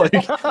 It's like,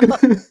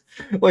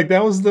 like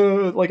that was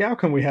the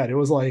outcome we had. It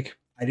was like,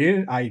 I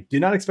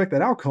did not expect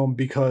that outcome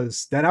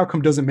because that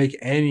outcome doesn't make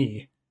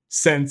any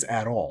sense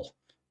at all.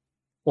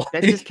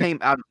 That just came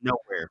out of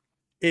nowhere.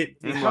 If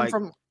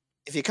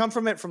you come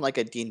from it from like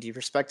a D&D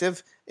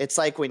perspective, it's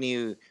like when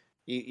you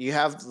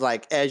have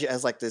like Edge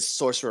as like this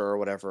sorcerer or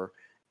whatever,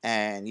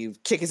 and you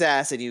kick his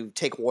ass and you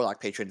take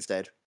Warlock Patron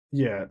instead.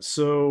 Yeah,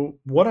 so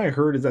what I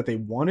heard is that they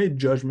wanted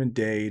Judgment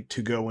Day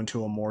to go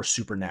into a more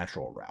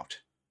supernatural route,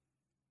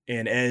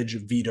 and Edge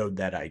vetoed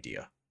that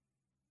idea.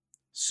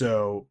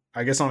 So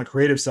I guess on the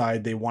creative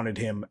side, they wanted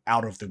him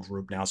out of the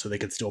group now so they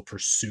could still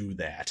pursue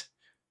that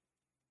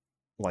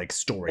like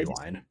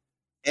storyline.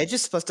 Edge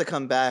is supposed to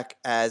come back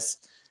as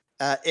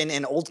in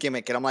an old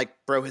gimmick, and I'm like,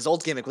 bro, his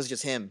old gimmick was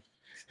just him.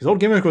 His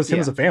old gimmick was him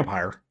as a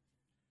vampire.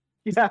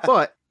 Yeah,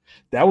 but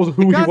that was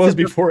who he was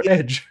before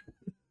Edge.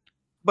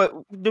 But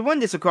to run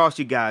this across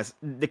you guys,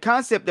 the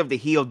concept of the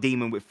heel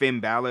demon with Finn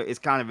Balor is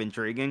kind of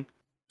intriguing.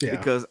 Yeah.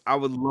 Because I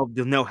would love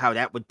to know how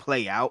that would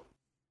play out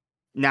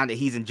now that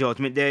he's in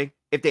Judgment Day,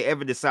 if they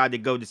ever decide to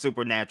go the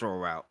supernatural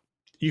route.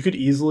 You could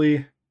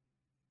easily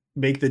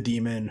make the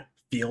demon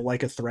feel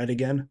like a threat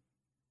again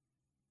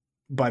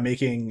by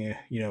making,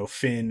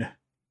 Finn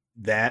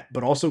that,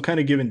 but also kind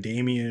of giving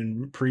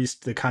Damian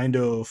Priest the kind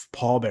of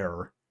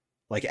pallbearer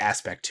like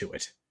aspect to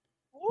it.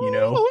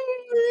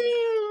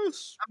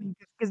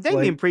 Because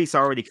Damian Priest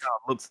already kind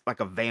of looks like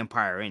a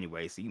vampire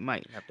anyway, so you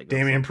might have to go.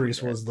 Damian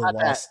Priest was the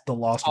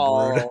lost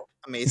brood.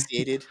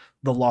 Emaciated.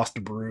 The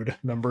lost brood,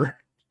 remember?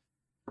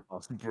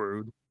 Lost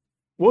brood.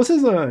 What was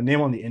his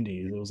name on the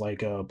indies? It was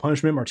like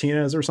Punishment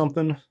Martinez or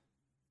something.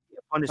 Yeah,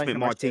 Punishment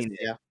Martinez.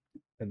 Yeah.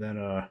 And then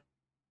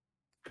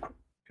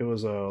it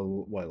was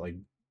like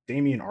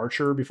Damian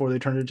Archer before they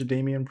turned it to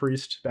Damian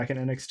Priest back in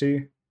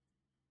NXT.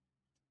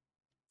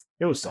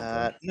 It was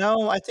something.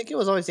 No, I think it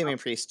was always Damian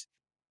Priest.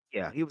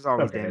 Yeah, he was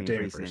always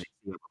Damian Priest.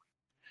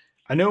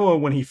 I know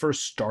when he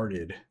first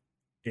started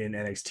in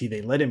NXT,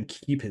 they let him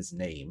keep his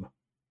name,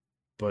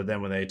 but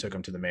then when they took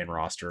him to the main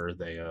roster,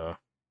 they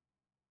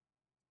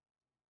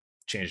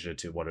changed it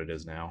to what it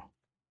is now.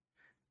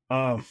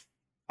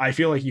 I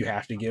feel like you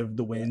have to give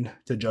the win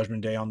to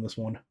Judgment Day on this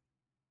one.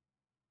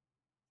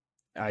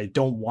 I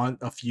don't want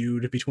a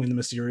feud between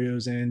the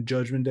Mysterios and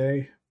Judgment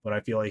Day, but I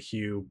feel like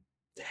you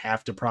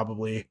have to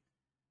probably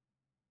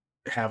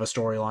have a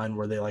storyline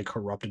where they like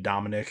corrupt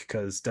Dominic,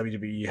 because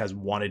WWE has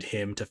wanted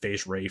him to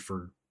face Rey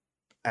for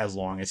as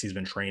long as he's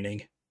been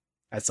training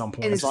at some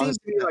point.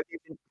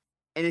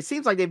 And it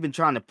seems like they've been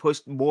trying to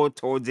push more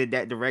towards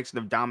that direction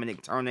of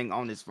Dominic turning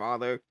on his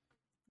father,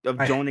 of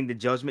joining the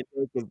Judgment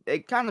Day, because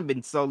they've kind of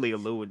been slowly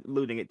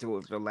alluding it to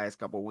us for the last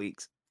couple of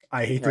weeks.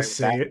 I hate to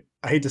say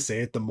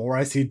it. The more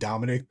I see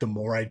Dominic, the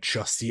more I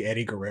just see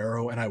Eddie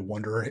Guerrero, and I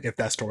wonder if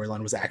that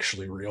storyline was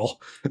actually real.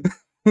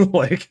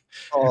 Like,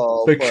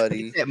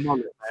 buddy, it's that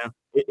mullet, man.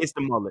 It's the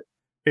mullet.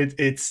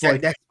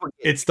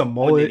 It's the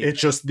mullet.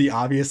 It's just the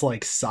obvious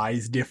like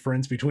size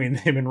difference between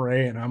him and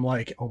Rey, and I'm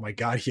like, oh my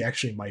god, he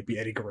actually might be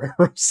Eddie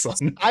Guerrero's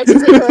son. I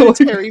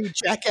say Terry,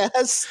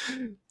 jackass.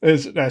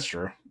 That's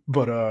true,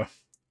 but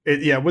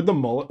with the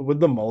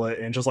mullet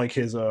and just like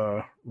his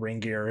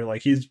ring gear,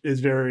 like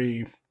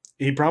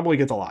he probably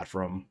gets a lot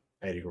from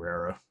Eddie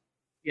Guerrero.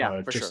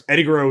 Yeah, for sure.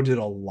 Eddie Guerrero did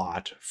a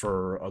lot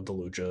for the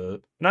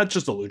lucha, not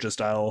just the lucha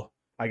style.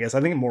 I guess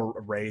I think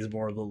Rey's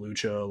more of the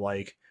lucha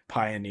like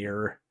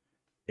pioneer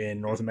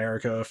in North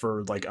America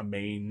for like a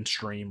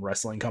mainstream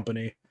wrestling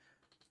company,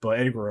 but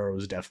Eddie Guerrero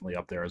is definitely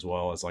up there as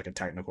well as like a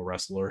technical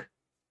wrestler.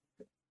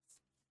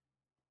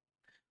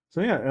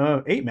 So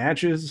yeah, 8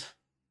 matches.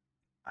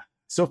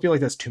 Still feel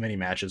like that's too many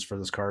matches for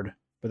this card.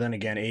 But then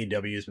again,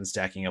 AEW has been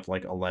stacking up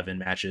like 11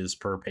 matches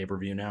per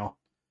pay-per-view now.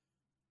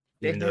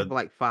 They have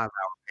like 5-hour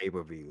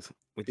pay-per-views,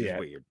 which is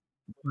weird.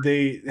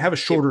 They have a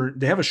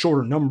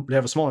smaller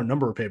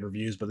number of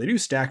pay-per-views, but they do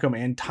stack them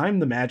and time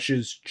the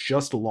matches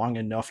just long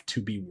enough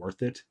to be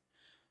worth it.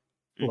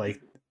 Mm-hmm. Like,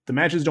 the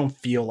matches don't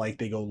feel like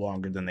they go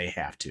longer than they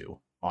have to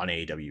on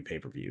AEW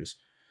pay-per-views.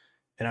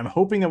 And I'm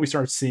hoping that we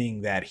start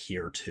seeing that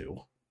here too.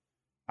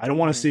 I don't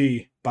want to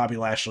see Bobby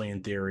Lashley,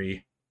 in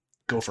theory,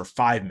 go for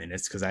 5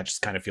 minutes because that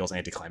just kind of feels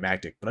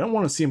anticlimactic. But I don't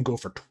want to see him go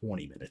for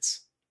 20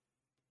 minutes.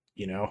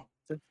 You know?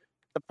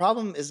 The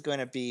problem is going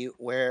to be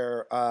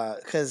where,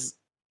 because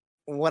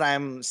what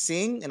I'm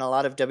seeing in a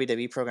lot of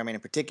WWE programming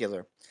in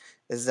particular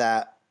is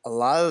that a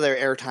lot of their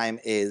airtime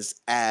is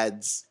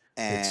ads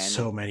and It's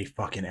so many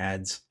fucking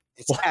ads.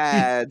 it's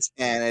ads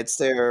and it's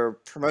their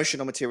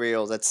promotional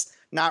material that's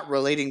not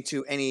relating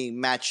to any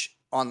match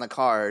on the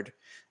card.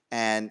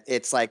 And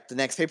it's like the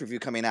next pay-per-view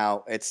coming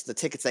out. It's the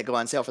tickets that go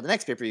on sale for the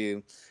next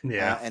pay-per-view,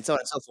 Yeah. and so on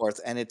and so forth.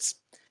 And it's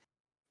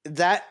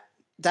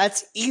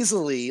that's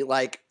easily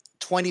like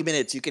 20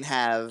 minutes you can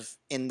have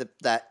in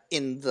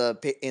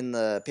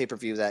the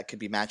pay-per-view that could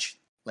be match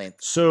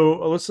length.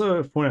 So let's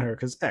point out here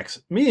because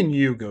X, me and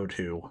you go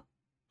to.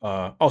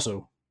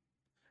 Also,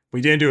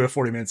 we didn't do it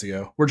 40 minutes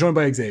ago. We're joined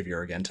by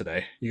Xavier again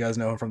today. You guys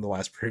know him from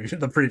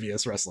the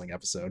previous wrestling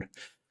episode.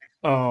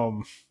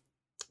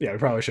 Yeah, we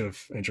probably should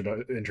have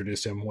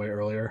introduced him way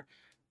earlier.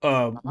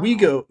 Me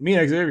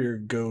and Xavier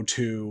go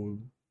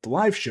to the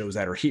live shows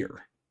that are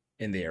here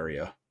in the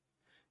area,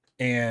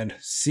 and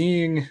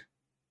seeing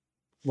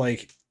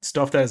like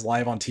stuff that is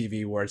live on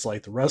TV where it's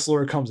like the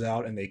wrestler comes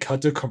out and they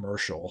cut to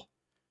commercial,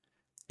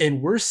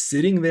 and we're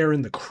sitting there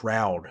in the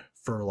crowd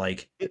for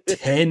like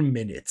 10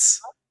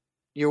 minutes.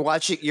 You're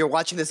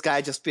watching this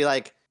guy just be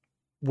like,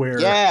 where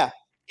yeah,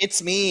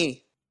 it's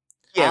me.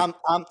 Yeah,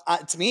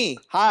 it's me.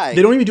 Hi.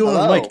 They don't even do it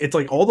on the mic. It's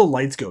like all the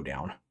lights go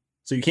down,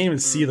 so you can't even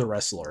see the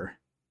wrestler.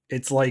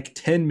 It's like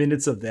 10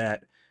 minutes of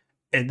that,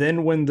 and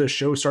then when the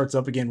show starts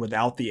up again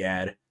without the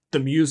ad, the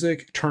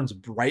music turns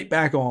right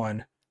back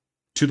on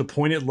to the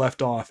point it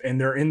left off, and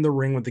they're in the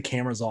ring with the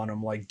cameras on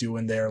them, like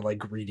doing their like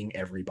greeting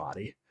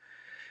everybody.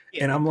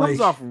 Yeah, and I'm it like,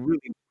 comes off really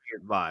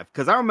weird live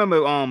because I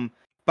remember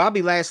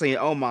Bobby Lashley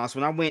and Omos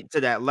when I went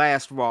to that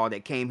last Raw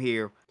that came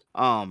here. They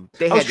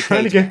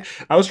had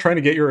I was trying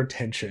to get your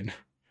attention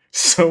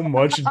so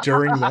much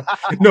during the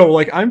no,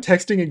 like I'm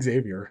texting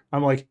Xavier.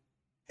 I'm like,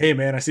 hey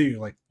man, I see you.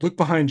 Like, look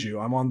behind you.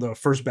 I'm on the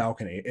first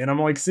balcony, and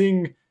I'm like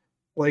seeing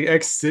like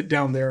X sit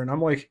down there, and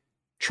I'm like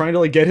trying to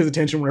like get his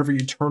attention whenever you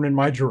turn in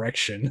my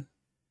direction.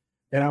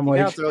 And I'm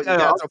like, throw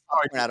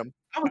popcorn at him.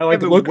 I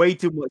like look way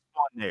too much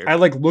on there. I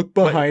like look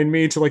behind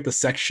me to like the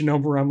section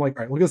number. I'm like,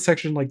 all right, look at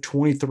section like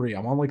 23.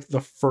 I'm on like the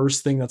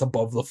first thing that's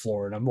above the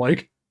floor, and I'm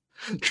like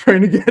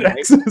trying to get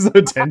X's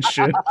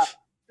attention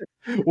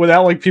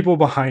without like people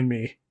behind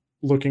me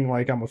looking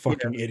like I'm a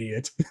fucking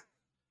idiot.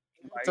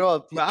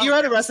 You're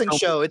at a wrestling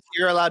show.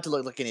 You're allowed to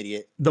look like an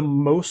idiot. The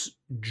most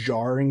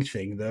jarring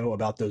thing though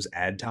about those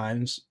ad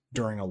times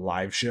during a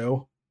live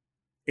show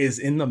is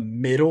in the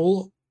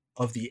middle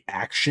of the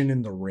action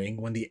in the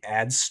ring. When the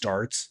ad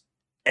starts,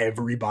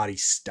 everybody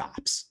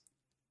stops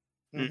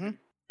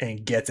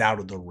and gets out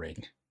of the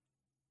ring.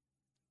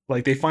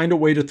 Like they find a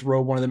way to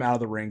throw one of them out of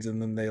the rings, and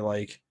then they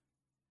like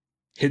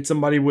hit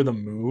somebody with a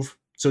move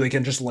so they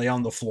can just lay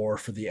on the floor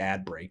for the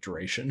ad break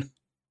duration.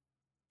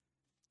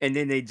 And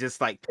then they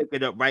just like pick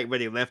it up right where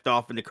they left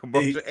off in the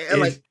commercial.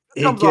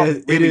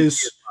 It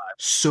is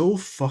so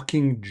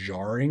fucking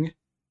jarring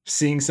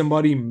seeing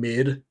somebody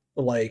mid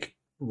like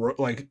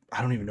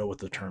I don't even know what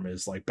the term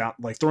is, like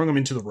throwing them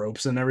into the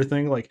ropes and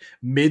everything, like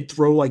mid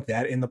throw like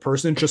that, and the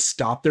person just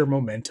stop their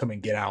momentum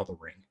and get out of the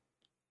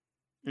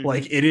ring.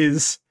 Like it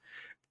is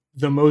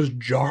the most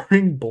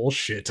jarring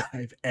bullshit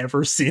I've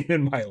ever seen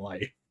in my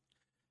life.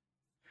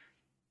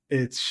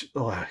 It's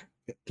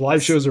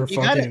live shows are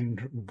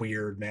fucking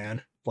weird,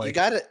 man. Like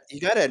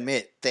you gotta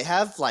admit they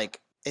have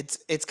like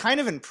it's kind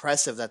of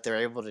impressive that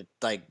they're able to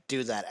like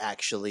do that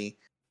actually.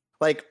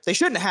 Like they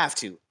shouldn't have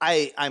to.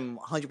 I'm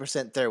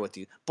 100% there with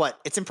you, but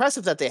it's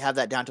impressive that they have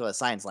that down to a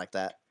science like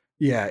that.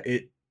 Yeah,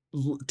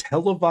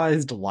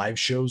 televised live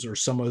shows are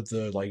some of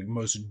the like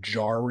most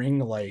jarring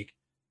like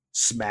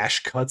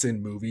smash cuts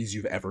in movies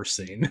you've ever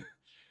seen.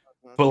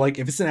 But like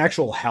if it's an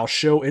actual house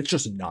show, it's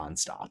just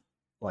nonstop.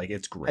 Like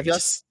it's great.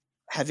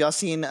 Have y'all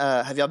seen?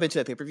 Have y'all been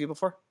to a pay-per-view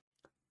before?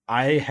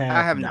 I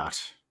have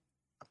not.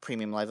 A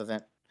premium live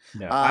event.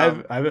 No, I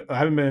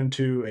haven't been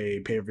to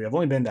a pay-per-view. I've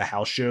only been to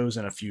house shows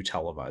and a few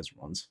televised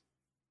ones.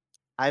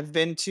 I've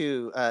been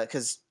to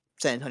because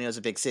San Antonio is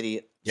a big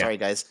city. Yeah. Sorry,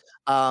 guys.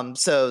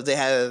 So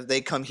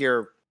they come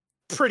here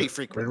pretty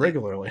frequently, pretty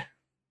regularly.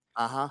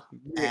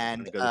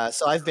 And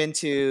so I've been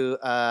to.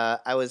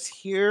 I was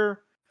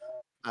here.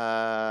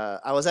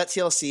 I was at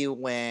TLC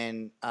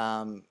when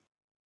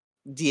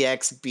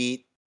DX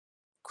beat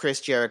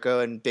Chris Jericho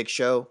and Big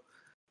Show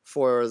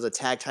for the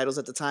tag titles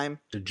at the time.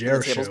 The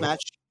Jericho tables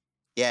match.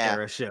 Yeah,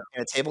 in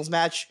a tables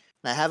match.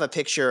 And I have a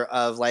picture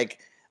of like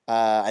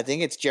I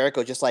think it's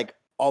Jericho just like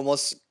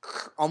almost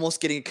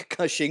getting a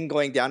concussion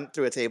going down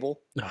through a table.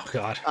 Oh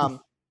god.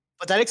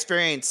 But that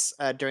experience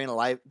during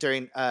like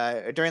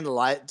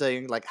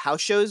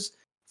house shows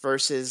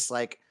versus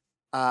like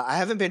I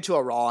haven't been to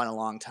a Raw in a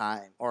long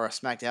time or a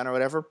SmackDown or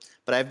whatever,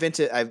 but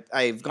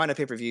I've gone to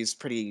pay-per-views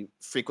pretty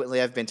frequently.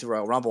 I've been to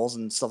Royal Rumbles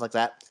and stuff like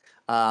that.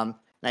 And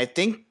I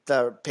think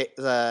the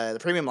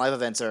premium live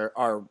events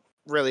are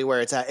really where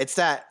it's at.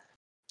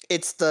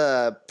 It's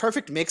the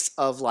perfect mix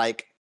of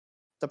like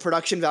the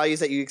production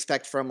values that you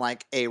expect from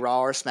like a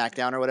Raw or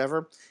SmackDown or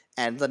whatever,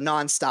 and the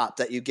nonstop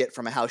that you get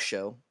from a house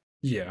show.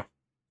 Yeah,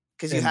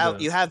 because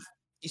and you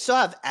still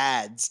have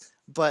ads,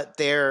 but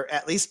they're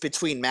at least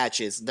between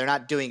matches. They're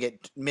not doing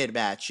it mid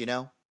match, you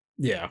know.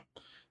 yeah,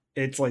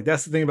 it's like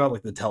that's the thing about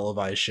like the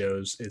televised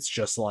shows. It's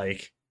just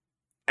like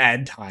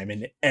ad time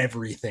and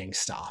everything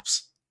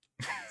stops.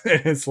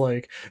 It's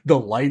like the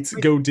lights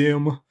go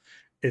dim.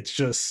 It's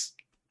just,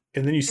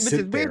 and then you Which is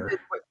sit weird. there.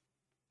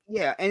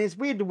 Yeah, and it's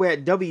weird the way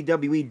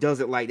WWE does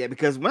it like that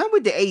because when I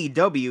went to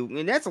AEW,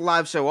 and that's a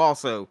live show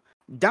also,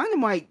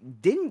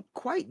 Dynamite didn't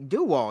quite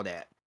do all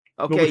that.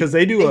 Well, Okay, because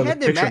they do a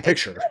had their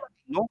picture-in-picture.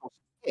 normal.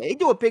 Yeah, they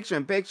do a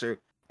picture-in-picture,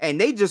 and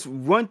they just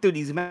run through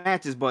these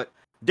matches. But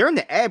during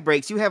the ad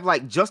breaks, you have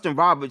like Justin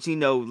Roberts,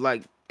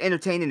 like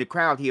entertaining the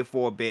crowd here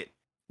for a bit,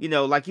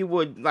 like you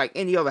would like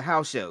any other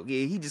house show.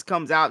 He just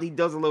comes out, he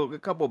does a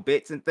couple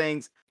bits and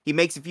things, he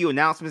makes a few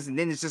announcements, and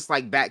then it's just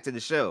like back to the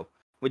show.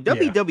 With Yeah.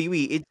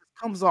 WWE, it just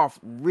comes off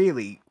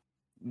really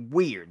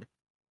weird.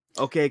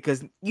 Okay,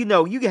 because you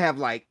can have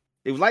like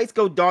if lights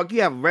go dark,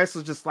 you have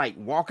wrestlers just like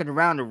walking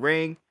around the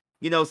ring.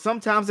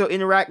 Sometimes they'll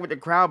interact with the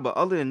crowd, but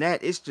other than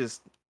that, it's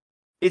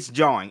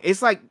jarring.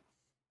 It's like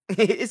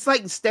it's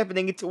like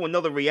stepping into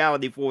another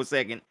reality for a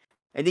second,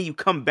 and then you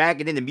come back,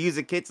 and then the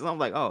music hits, and I'm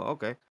like, oh,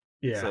 okay.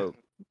 Yeah. So,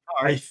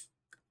 all right.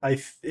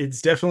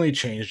 It's definitely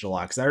changed a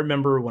lot because I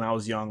remember when I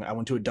was young, I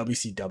went to a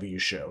WCW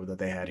show that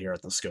they had here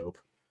at the Scope,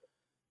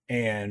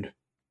 and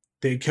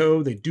they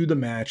do the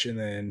match, and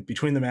then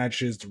between the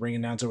matches, the ring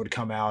announcer would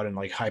come out and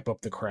like hype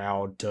up the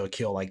crowd to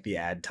kill like the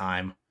ad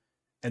time,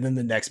 and then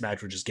the next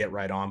match would just get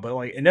right on. But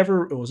like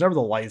it was never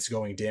the lights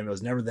going dim. It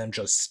was never them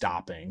just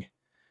stopping.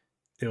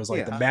 It was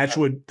like the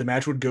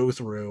match would go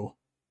through,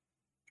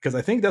 because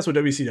I think that's what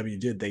WCW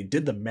did. They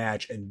did the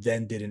match and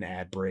then did an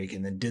ad break,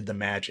 and then did the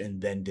match and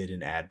then did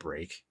an ad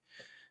break.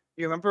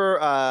 You remember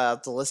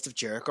the List of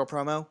Jericho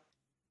promo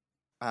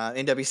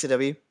in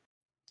WCW?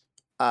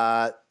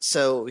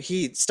 So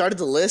he started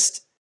the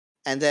list,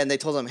 and then they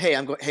told him, "Hey,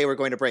 we're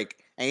going to break,"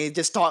 and he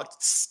just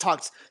talked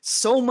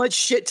so much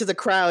shit to the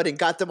crowd and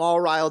got them all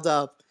riled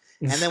up.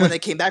 And then when they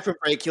came back from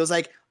break, he was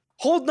like,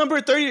 "Hold number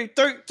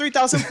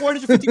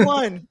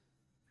 3,451."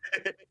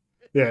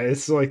 Yeah,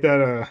 it's like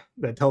that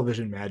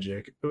television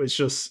magic.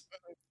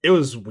 It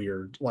was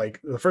weird.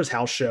 Like the first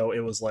house show,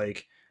 it was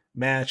like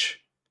match,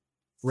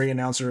 ring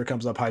announcer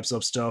comes up, hypes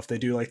up stuff. They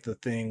do like the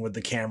thing with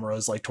the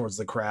cameras like towards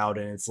the crowd,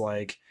 and it's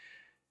like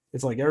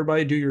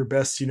everybody do your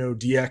best,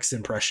 DX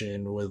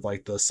impression with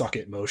like the suck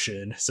it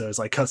motion. So it's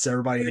like cuts to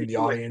everybody in the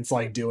audience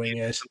like doing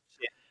it.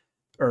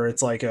 Or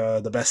it's like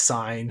the best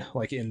sign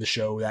like in the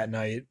show that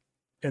night.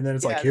 And then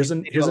it's like here's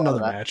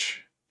another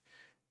match.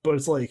 But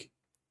it's like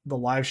the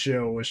live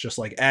show was just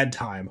like ad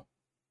time,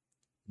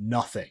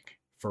 nothing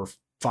for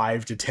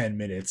 5 to 10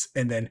 minutes,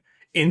 and then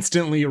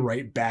instantly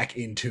right back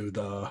into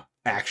the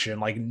action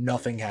like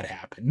nothing had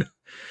happened.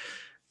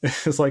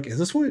 It's like, is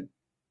this what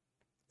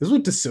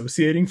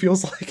dissociating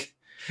feels like?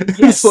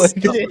 Yes, like,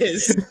 it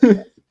is.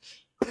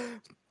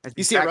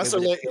 You see a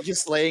wrestler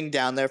just laying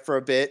down there for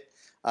a bit,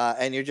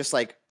 and you're just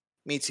like,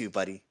 me too,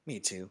 buddy, me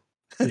too.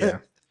 Yeah.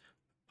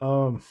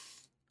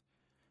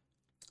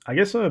 I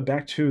guess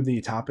back to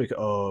the topic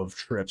of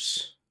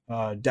trips,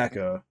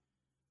 Deca.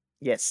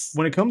 Yes.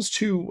 When it comes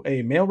to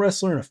a male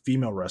wrestler and a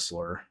female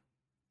wrestler,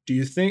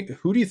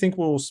 who do you think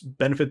will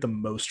benefit the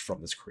most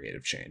from this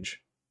creative change?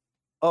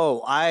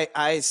 Oh,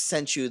 I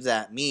sent you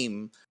that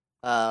meme,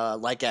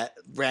 like at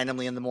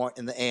randomly in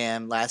the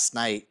AM last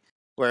night,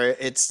 where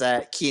it's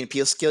that Key and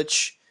Peele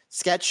sketch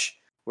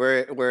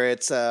where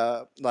it's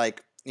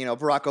like,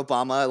 Barack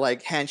Obama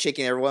like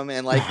handshaking everyone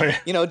and like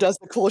does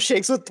the cool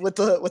shakes with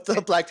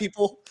the black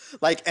people,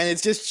 like, and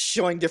it's just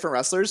showing different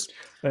wrestlers.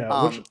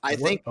 I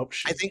think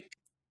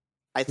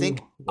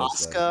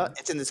Asuka.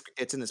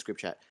 It's in this group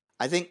chat.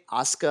 I think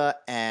Asuka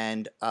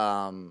and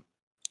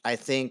I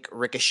think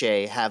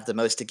Ricochet have the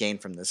most to gain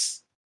from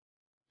this.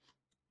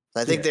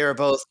 I think they were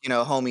both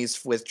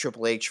homies with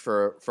Triple H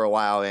for a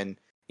while, and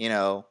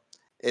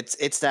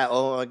it's that,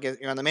 I guess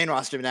you're on the main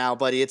roster now,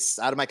 buddy. It's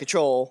out of my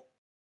control.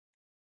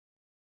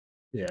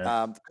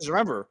 Yeah. Because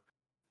remember,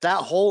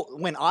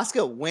 when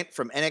Asuka went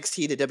from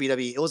NXT to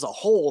WWE, it was a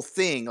whole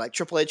thing. Like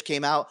Triple H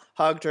came out,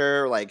 hugged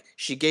her, like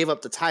she gave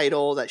up the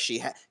title that she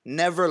had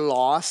never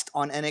lost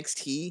on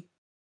NXT.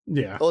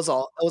 Yeah. It was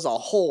a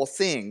whole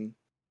thing.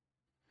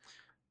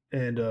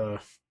 And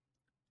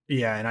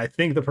and I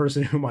think the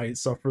person who might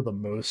suffer the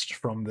most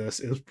from this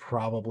is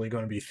probably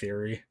going to be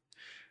Theory.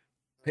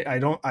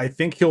 I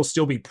think he'll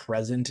still be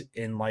present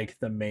in like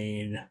the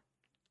main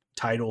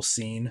title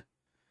scene,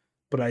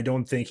 but I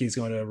don't think he's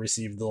going to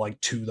receive the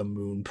like to the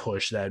moon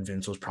push that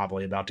Vince was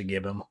probably about to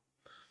give him.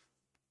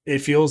 It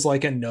feels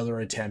like another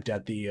attempt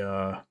at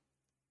the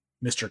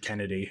Mr.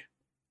 Kennedy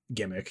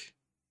gimmick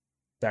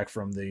back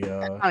from the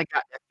I kind of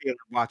got that feeling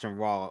watching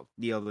Raw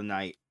the other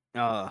night.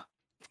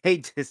 They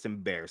just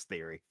embarrassed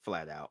Theory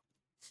flat out.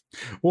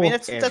 I mean,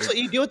 that's what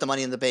you do with the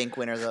Money in the Bank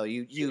winner, though.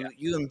 You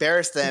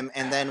embarrass them,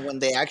 and then when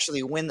they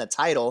actually win the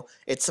title,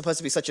 it's supposed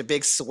to be such a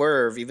big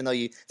swerve, even though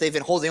they've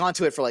been holding on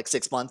to it for like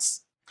 6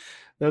 months.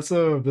 That's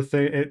the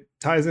thing. It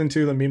ties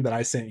into the meme that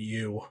I sent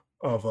you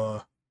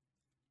of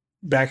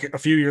back a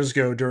few years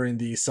ago during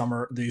the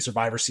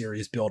Survivor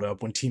Series build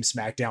up when Team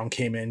SmackDown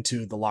came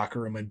into the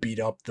locker room and beat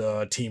up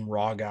the Team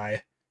Raw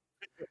guy.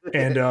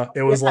 And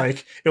it was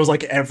like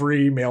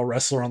every male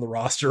wrestler on the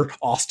roster,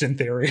 Austin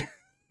Theory.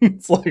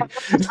 It's like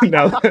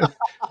now that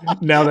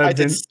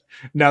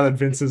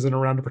Vince isn't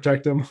around to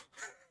protect him.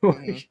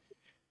 Like,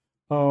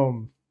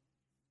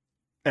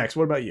 X,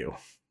 what about you?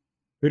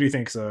 Who do you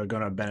think's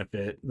gonna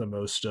benefit the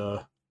most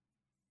from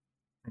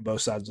both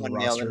sides of the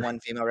roster? One male and one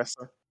female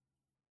wrestler.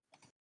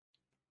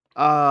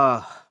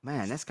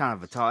 Man, that's kind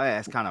of a tall.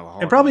 That's kind of a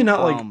hard. And probably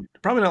not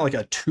like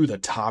a to the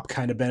top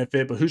kind of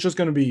benefit, but who's just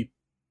going to be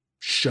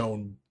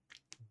shown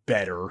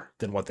better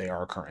than what they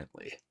are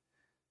currently.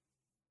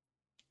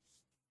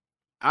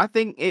 I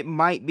think it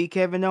might be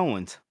Kevin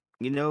Owens.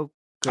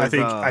 I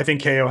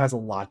think KO has a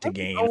lot to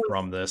gain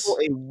from this.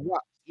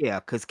 Yeah,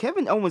 because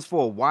Kevin Owens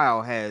for a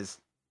while has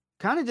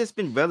kind of just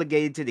been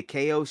relegated to the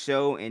KO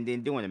show and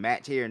then doing a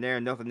match here and there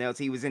and nothing else.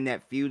 He was in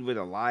that feud with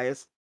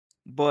Elias,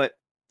 but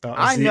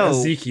I know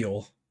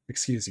Ezekiel.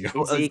 Excuse you,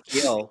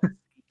 Ezekiel.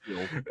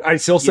 I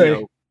still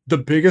say the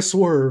biggest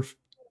swerve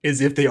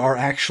is if they are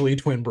actually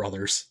twin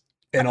brothers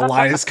and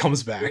Elias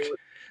comes back.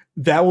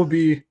 That would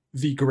be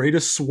the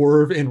greatest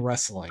swerve in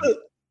wrestling.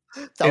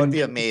 That would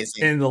be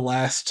amazing. In the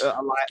last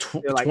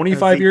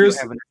 25 years,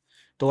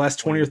 the last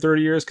 20 or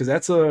 30 years, because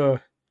that's the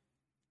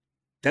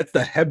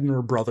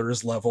Hebner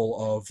brothers level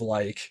of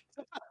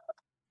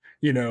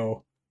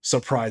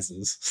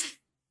surprises.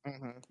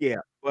 Mm-hmm. Yeah,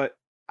 but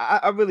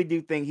I really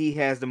do think he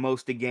has the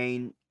most to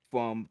gain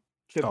from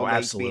Triple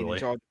H being in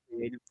charge of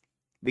creative,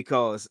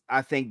 because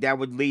I think that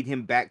would lead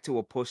him back to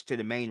a push to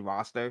the main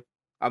roster.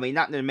 I mean,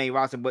 not to the main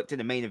roster, but to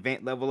the main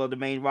event level of the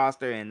main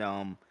roster,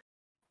 and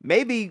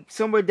maybe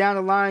somewhere down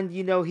the line,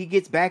 he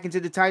gets back into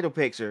the title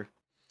picture,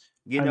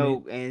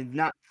 and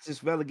not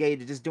just relegated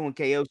to just doing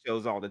KO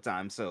shows all the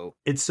time. So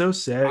it's so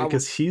sad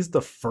because he's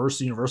the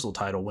first Universal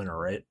title winner,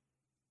 right?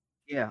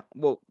 Yeah,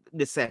 well,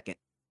 the second.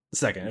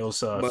 It was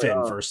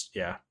Finn first,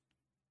 yeah.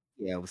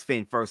 Yeah, it was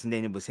Finn first, and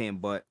then it was him.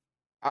 But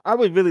I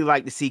would really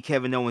like to see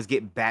Kevin Owens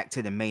get back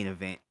to the main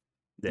event.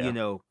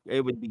 Yeah.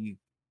 It would be.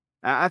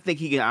 I think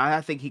he can. I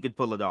think he could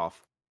pull it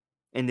off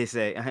in this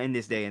day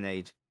and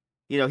age.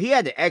 He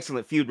had the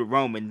excellent feud with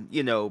Roman.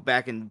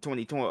 Back in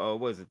 2020,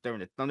 was it during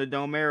the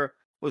Thunderdome era?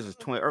 Was it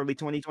early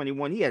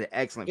 2021? He had an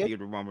excellent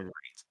feud with Roman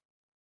Reigns.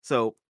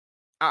 So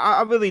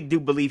I really do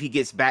believe he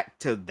gets back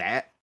to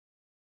that,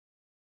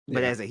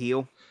 but as a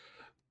heel.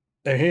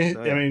 I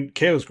mean,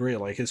 KO's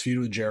great. Like his feud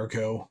with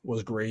Jericho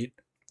was great,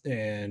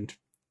 and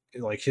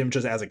like him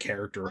just as a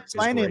character. What's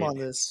my name on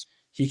this?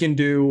 He can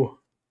do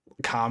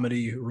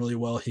comedy really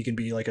well. He can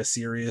be like a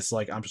serious,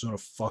 like I'm just gonna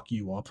fuck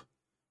you up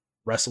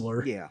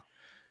wrestler. Yeah.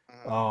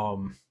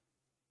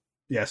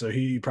 Yeah. So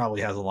he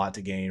probably has a lot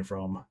to gain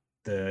from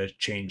the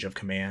change of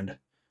command.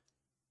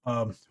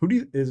 What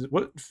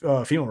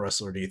female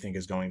wrestler do you think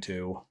is going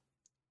to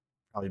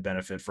probably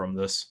benefit from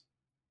this?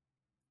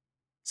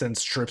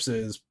 Since Trips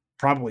is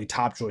probably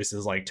top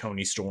choices like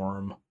Toni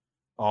Storm,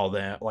 all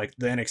that, like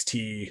the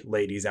NXT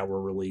ladies that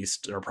were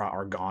released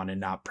are gone and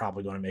not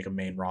probably going to make a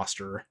main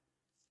roster.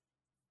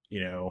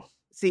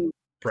 See,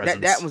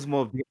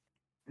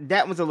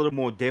 that was a little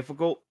more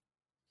difficult.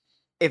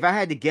 If I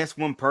had to guess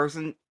one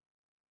person,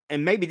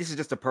 and maybe this is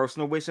just a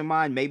personal wish of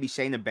mine, maybe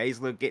Shayna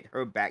Baszler, get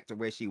her back to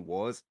where she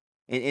was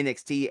in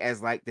NXT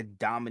as like the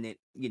dominant,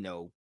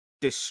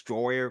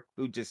 destroyer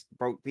who just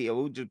broke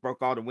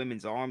all the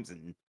women's arms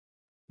and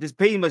just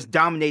pretty much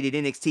dominated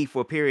NXT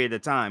for a period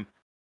of time.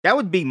 That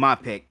would be my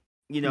pick,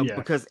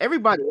 because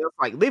everybody else,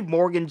 like Liv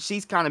Morgan,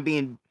 she's kind of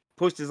being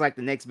pushed as like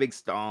the next big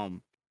star.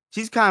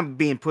 She's kind of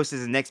being pushed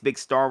as the next big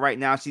star right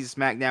now. She's a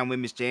SmackDown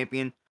Women's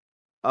Champion.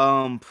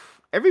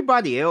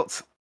 Everybody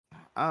else,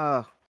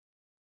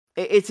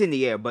 it's in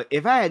the air. But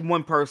if I had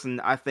one person,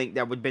 I think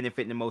that would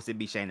benefit the most, it'd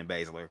be Shayna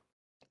Baszler.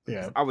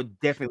 Yeah, I would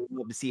definitely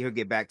love to see her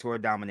get back to her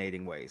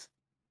dominating ways.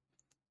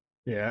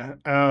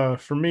 Yeah.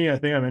 For me, I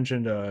think I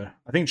mentioned. I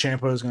think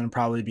Ciampa is going to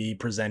probably be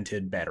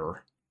presented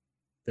better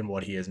than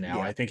what he is now.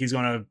 Yeah. I think he's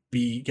going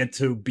to get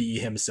to be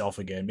himself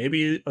again.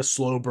 Maybe a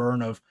slow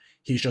burn of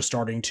he's just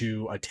starting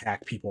to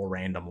attack people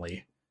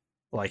randomly,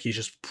 like he's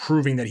just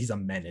proving that he's a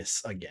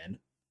menace again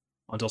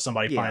until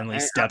somebody finally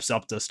steps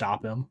up to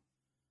stop him.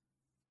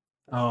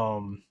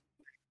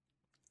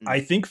 I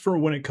think for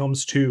when it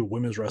comes to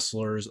women's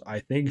wrestlers, I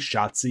think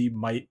Shotzi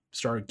might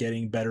start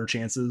getting better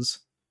chances.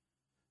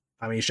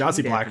 I mean,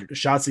 Shotzi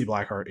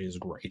Blackheart is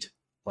great.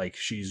 Like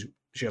she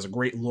has a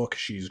great look.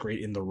 She's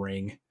great in the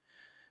ring.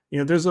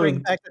 Bring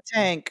back the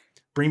tank.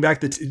 Bring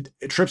back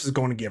Trips is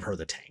going to give her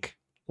the tank.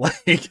 Like,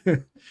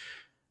 I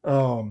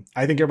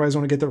think everybody's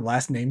going to get their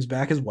last names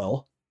back as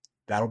well.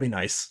 That'll be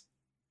nice.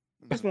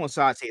 I just want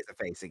Shotzi as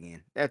a face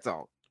again. That's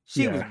all.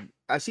 She was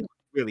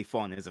really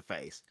fun as a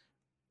face.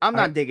 I'm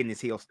not digging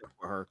this heel stuff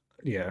for her.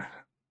 Yeah.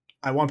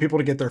 I want people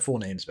to get their full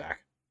names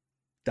back.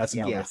 That's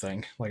another Yeah.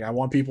 thing. Like, I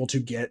want people to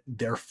get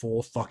their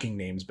full fucking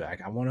names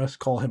back. I want to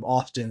call him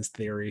Austin's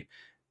Theory,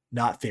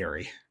 not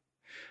Theory.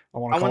 I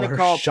want to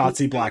call her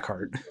Shotzi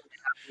Blackheart.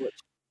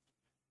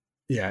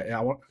 Yeah,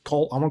 I want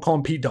to call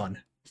him Pete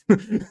Dunne.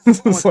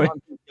 It's like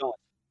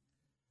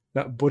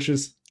that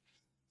Butch's.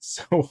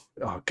 So,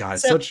 oh god,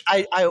 Except such.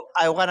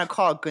 I want to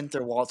call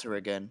Gunther Walter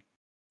again.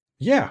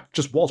 Yeah,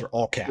 just Walter,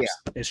 all caps.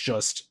 Yeah. It's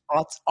just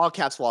all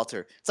caps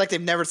Walter. It's like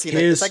they've never seen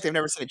it. It's like they've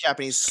never seen a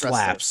Japanese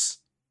slaps.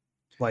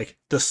 Wrestler. Like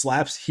the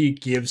slaps he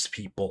gives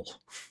people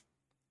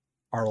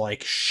are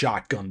like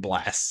shotgun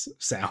blast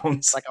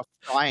sounds. Like a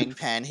frying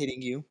pan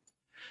hitting you.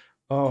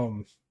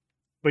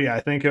 But yeah, I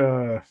think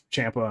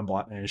Ciampa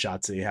and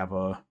Shotzi have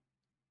a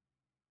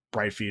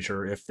bright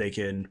future if they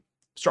can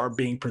start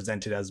being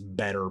presented as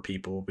better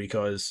people,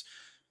 because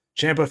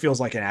Ciampa feels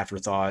like an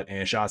afterthought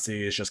and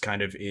Shotzi is just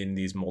kind of in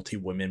these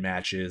multi-women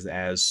matches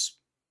as,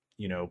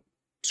 you know,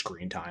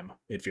 screen time,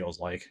 it feels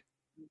like.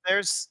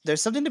 There's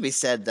something to be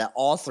said that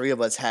all three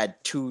of us had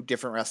two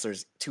different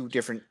wrestlers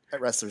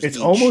It's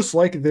each. almost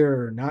like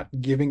they're not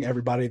giving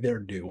everybody their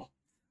due.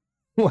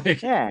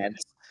 Like, yeah,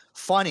 it's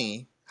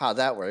funny how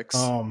that works.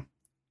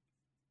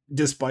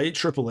 Despite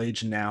Triple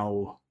H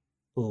now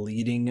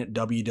leading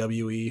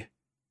WWE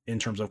in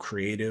terms of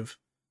creative,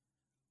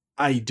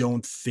 I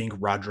don't think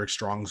Roderick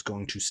Strong's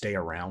going to stay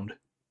around.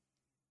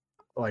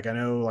 Like, I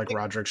know like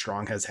Roderick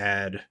Strong has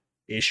had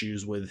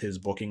issues with his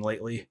booking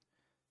lately.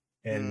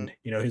 And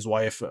you know, his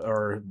wife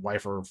or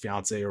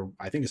fiance, or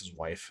I think it's his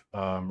wife,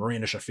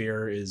 Marina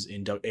Shafir, is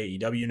in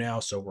AEW now,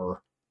 so we're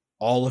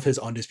all of his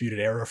Undisputed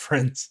Era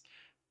friends.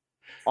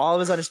 All of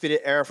his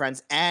Undisputed Era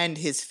friends and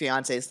his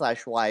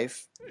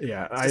fiance/wife.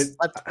 Yeah,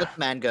 let the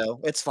man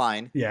go. It's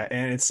fine. Yeah,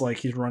 and it's like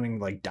he's running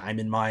like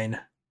Diamond Mine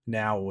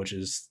now, which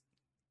is,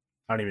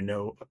 I don't even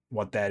know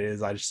what that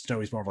is. I just know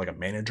he's more of like a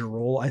manager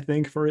role, I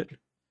think, for it.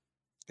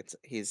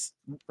 He's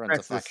runs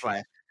a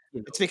factory.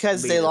 It's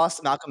because they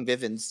lost Malcolm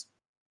Bivens.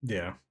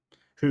 Yeah,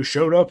 who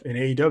showed up in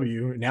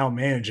AEW, now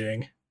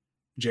managing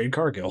Jade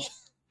Cargill.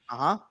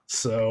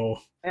 So,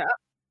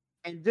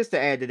 and just to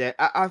add to that,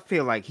 I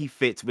feel like he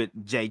fits with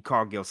Jade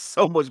Cargill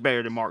so much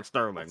better than Mark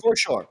Sterling. For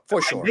sure.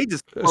 They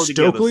just go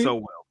together so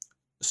well.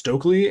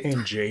 Stokely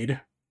and Jade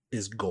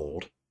is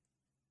gold.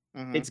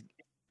 It's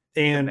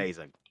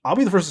amazing. I'll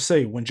be the first to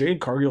say, when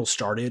Jade Cargill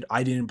started,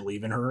 I didn't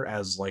believe in her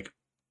as like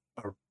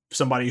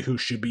somebody who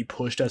should be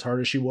pushed as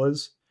hard as she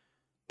was,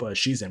 but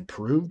she's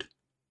improved.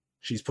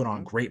 She's put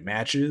on great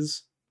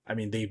matches. I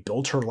mean, they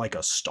built her like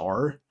a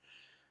star.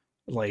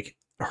 Like,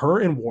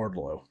 her and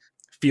Wardlow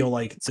feel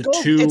like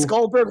It's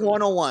Goldberg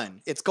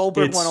 101. It's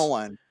Goldberg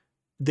 101.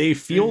 They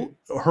feel,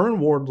 her and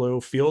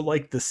Wardlow feel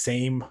like the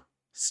same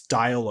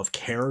style of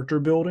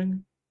character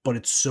building, but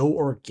it's so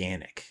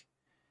organic.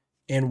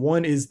 And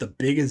one is the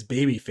biggest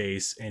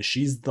babyface, and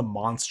she's the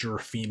monster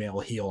female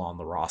heel on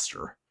the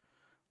roster.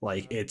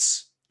 Like,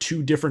 it's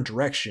two different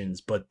directions,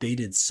 but they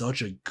did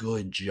such a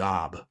good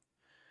job.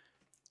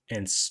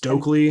 And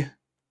Stokely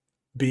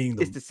being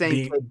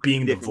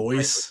the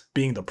voice,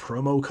 being the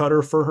promo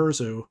cutter for her.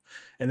 So,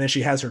 and then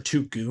she has her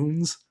two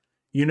goons,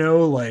 you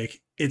know,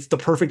 like, it's the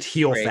perfect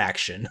heel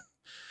faction.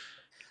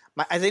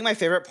 I think my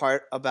favorite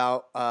part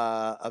about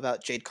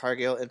Jade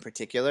Cargill in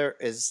particular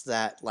is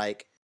that,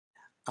 like,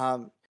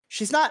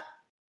 she's not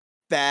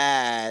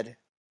bad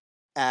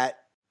at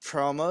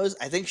promos.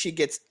 I think she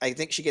gets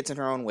in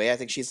her own way. I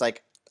think she's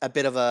like a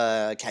bit of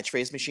a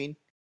catchphrase machine.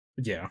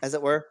 Yeah. As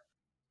it were.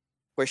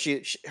 Where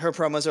her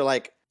promos are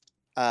like,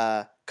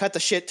 cut the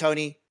shit,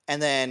 Tony,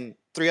 and then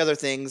three other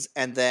things,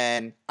 and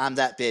then I'm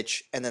that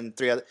bitch, and then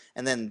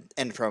and then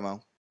end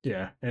promo.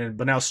 Yeah,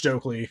 but now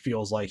Stokely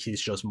feels like he's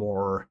just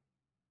more.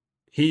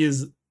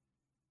 He's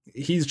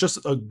just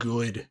a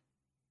good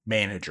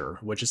manager,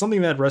 which is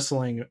something that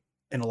wrestling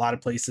in a lot of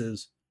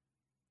places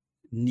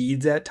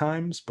needs at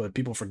times, but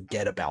people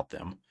forget about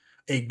them.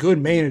 A good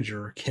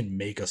manager can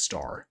make a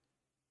star.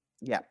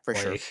 Yeah, for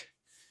sure.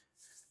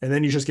 And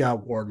then you just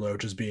got Wardlow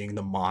just being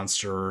the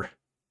monster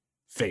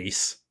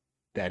face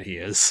that he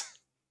is.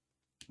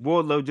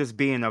 Wardlow just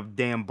being a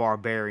damn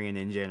barbarian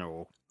in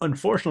general.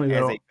 Unfortunately,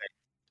 though,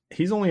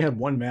 he's only had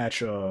one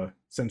match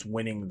since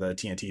winning the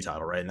TNT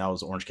title, right? And that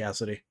was Orange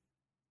Cassidy.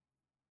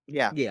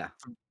 Yeah.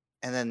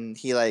 And then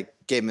he like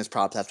gave him his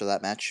props after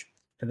that match.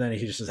 And then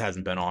he just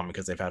hasn't been on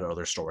because they've had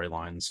other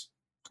storylines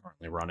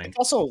currently running. It's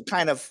also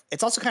kind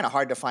of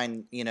hard to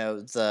find, you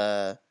know,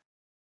 the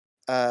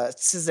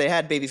since they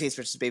had babyface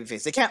versus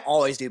babyface, they can't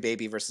always do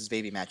baby versus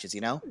baby matches,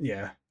 you know?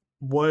 Yeah.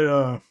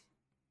 What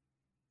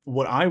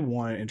I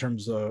want in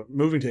terms of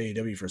moving to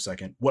AEW for a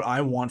second, what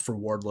I want for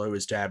Wardlow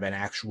is to have an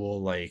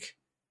actual like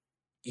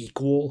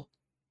equal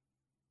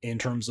in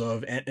terms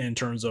of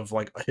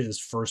like his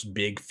first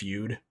big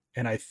feud.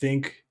 And I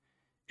think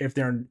if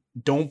they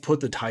don't put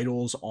the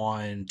titles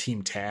on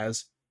Team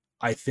Taz,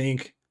 I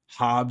think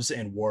Hobbs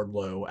and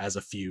Wardlow as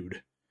a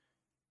feud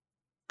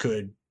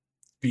could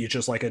be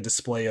just like a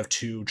display of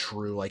two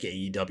true like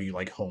AEW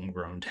like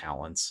homegrown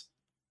talents.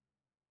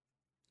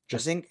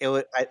 Just I think it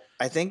would.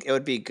 I think it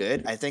would be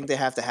good. I think they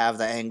have to have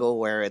the angle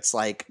where it's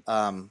like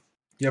you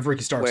have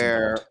Ricky Starks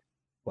where involved.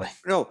 Like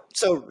no,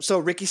 so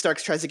Ricky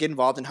Starks tries to get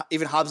involved, and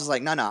even Hobbs is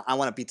like, no, I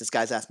want to beat this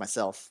guy's ass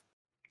myself.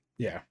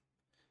 yeah,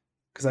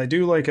 because I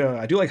do like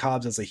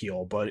Hobbs as a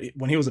heel, but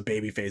when he was a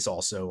babyface,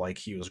 also like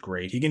he was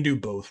great. He can do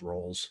both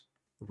roles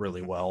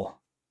really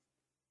well.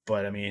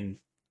 But I mean,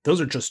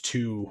 those are just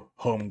two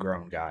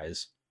homegrown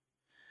guys,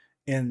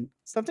 and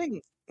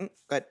Something,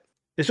 but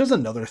it's just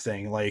another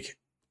thing. Like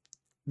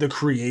the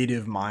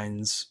creative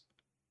minds,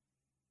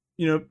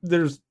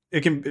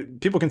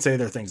 people can say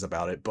their things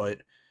about it,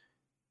 but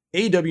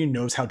AEW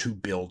knows how to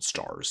build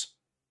stars,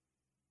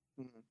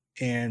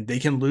 and they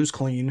can lose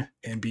clean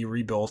and be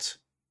rebuilt,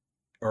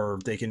 or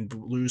they can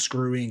lose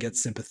screwy and get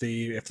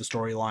sympathy if the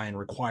storyline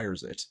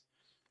requires it.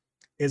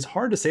 It's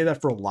hard to say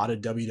that for a lot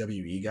of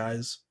WWE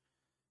guys,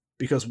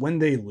 because when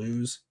they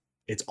lose,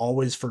 it's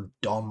always for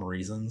dumb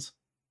reasons.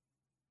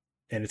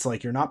 And it's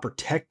like you're not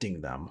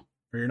protecting them,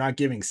 or you're not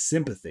giving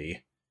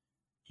sympathy.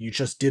 You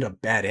just did a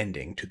bad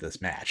ending to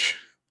this match.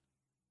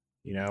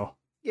 Yeah,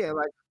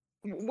 like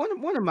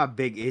one of my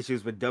big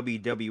issues with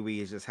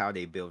WWE is just how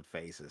they build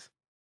faces.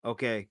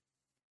 Okay,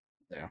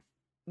 Yeah.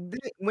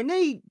 when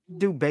they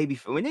do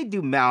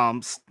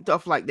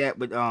stuff like that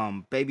with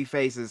baby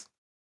faces,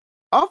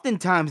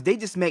 oftentimes they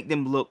just make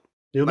them look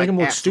They'll make them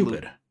look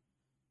stupid.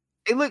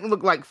 They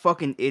look like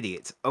fucking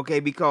idiots. Okay,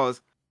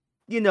 because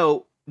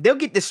they'll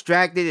get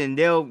distracted and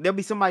there'll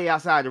be somebody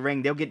outside the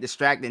ring. They'll get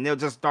distracted and they'll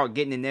just start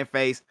getting in their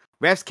face.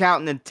 Refs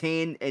counting to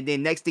 10, and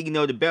then next thing you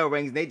know, the bell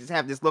rings. And they just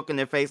have this look in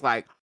their face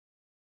like,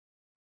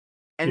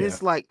 and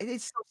it's like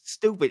it's so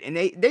stupid. And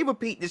they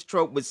repeat this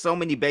trope with so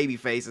many baby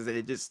faces, and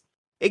it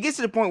gets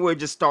to the point where it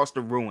just starts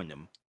to ruin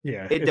them.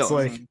 Yeah, it's does.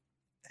 Like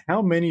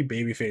how many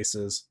baby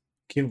faces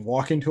can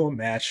walk into a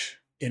match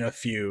in a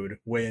feud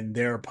when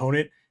their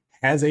opponent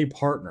has a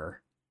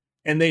partner,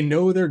 and they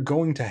know they're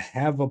going to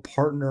have a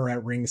partner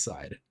at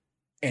ringside,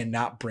 and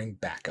not bring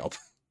backup.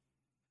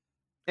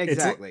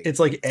 Exactly. It's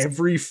like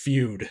every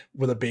feud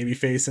with a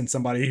babyface and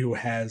somebody who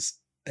has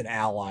an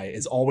ally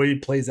is always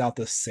plays out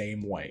the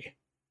same way.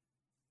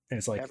 And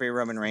it's like every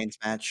Roman Reigns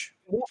match.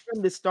 I want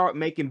them to start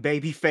making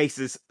baby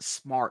faces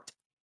smart.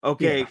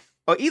 Okay. Yeah.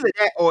 Or either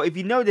that, or if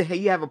you know that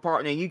you have a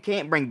partner and you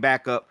can't bring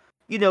backup,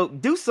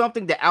 do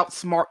something to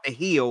outsmart the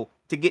heel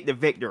to get the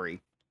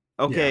victory.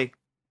 Okay. Yeah.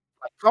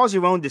 Like, cause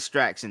your own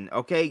distraction.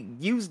 Okay.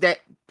 Use that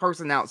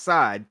person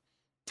outside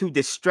to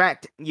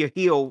distract your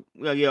heel,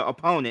 your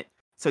opponent,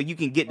 so you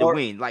can get the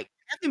win. Like,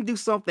 have them do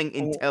something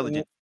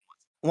intelligent.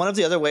 One of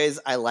the other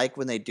ways I like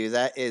when they do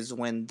that is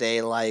when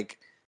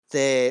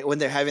when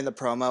they're having the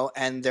promo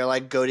and they're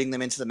like goading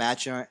them into the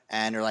match, and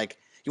they're like,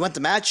 "You want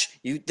the match?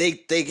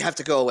 They have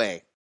to go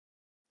away,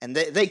 and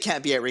they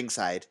can't be at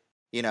ringside."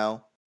 Yeah.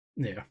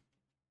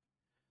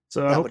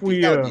 So I hope that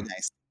would be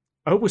nice.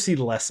 I hope we see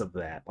less of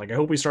that. Like I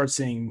hope we start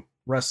seeing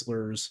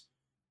wrestlers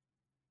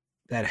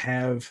that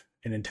have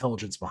an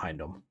intelligence behind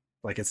them.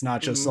 Like it's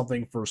not just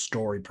something for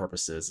story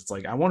purposes. It's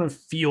like I want to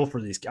feel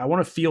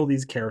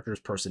these characters'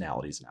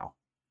 personalities now.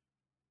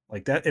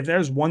 Like that, if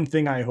there's one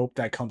thing I hope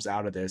that comes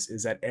out of this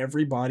is that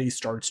everybody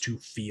starts to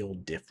feel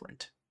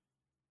different,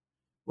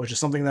 which is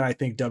something that I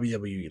think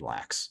WWE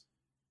lacks.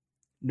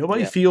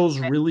 Nobody feels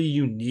really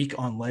unique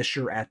unless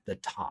you're at the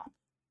top.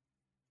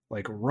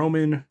 Like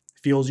Roman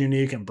feels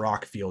unique and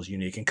Brock feels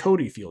unique and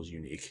Cody feels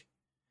unique.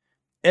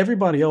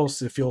 Everybody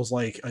else, it feels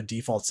like a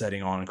default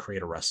setting on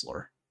Create a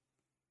Wrestler.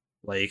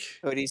 Like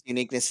Cody's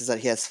uniqueness is that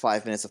he has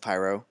 5 minutes of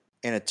pyro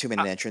and a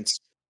 2-minute entrance.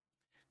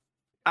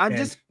 I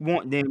just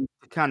want them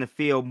to kind of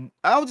feel.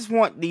 I just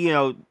want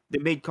the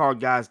mid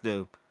card guys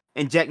to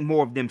inject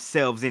more of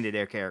themselves into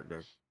their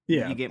character.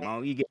 Yeah, you get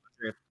my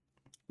drift.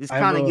 Just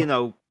kind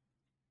of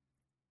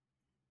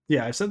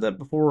Yeah, I've said that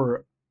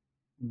before.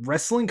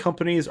 Wrestling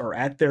companies are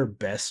at their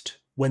best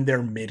when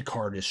their mid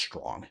card is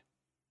strong.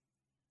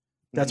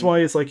 That's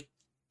why it's like,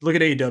 look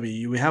at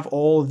AEW. We have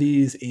all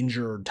these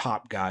injured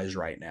top guys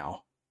right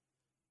now,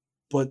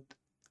 but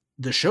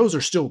the shows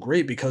are still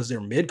great because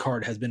their mid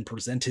card has been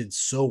presented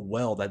so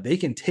well that they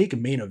can take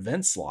main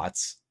event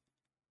slots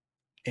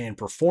and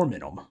perform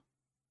in them.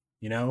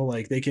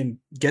 Like they can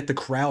get the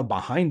crowd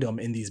behind them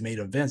in these main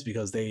events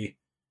because they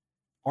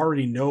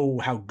already know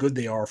how good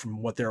they are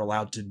from what they're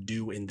allowed to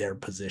do in their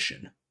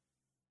position.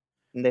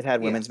 And they've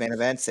had women's main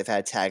events. They've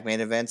had tag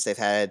main events. They've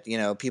had,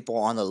 people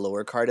on the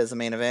lower card as a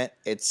main event.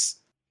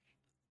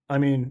 I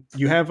mean,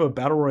 you have a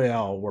battle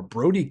royale where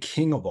Brody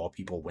King of all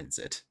people wins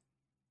it.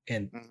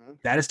 And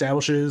that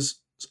establishes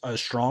a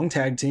strong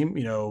tag team.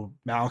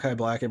 Malachi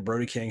Black and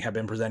Brody King have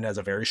been presented as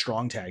a very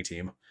strong tag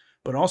team,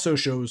 but also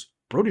shows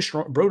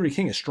Brody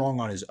King is strong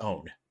on his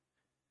own.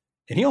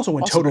 And he also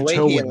went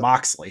toe-to-toe with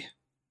Moxley.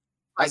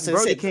 Like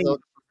Brody King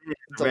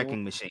is a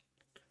wrecking machine.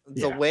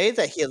 The way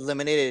that he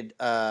eliminated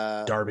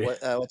Darby,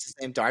 what's his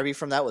name, Darby,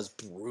 from that was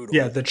brutal.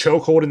 Yeah, the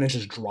chokehold and then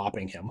just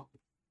dropping him.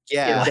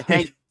 Yeah, the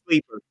hang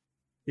sleeper.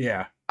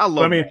 Yeah,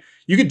 I mean,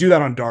 you could do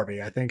that on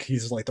Darby. I think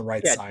he's like the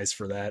right size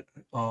for that.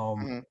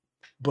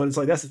 But it's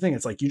like, that's the thing.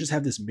 It's like, you just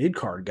have this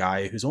mid-card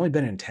guy who's only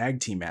been in tag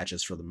team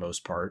matches for the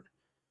most part,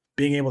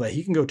 being able that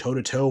he can go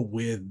toe-to-toe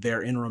with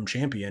their interim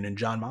champion and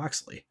Jon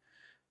Moxley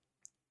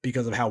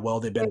because of how well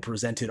they've been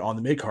presented on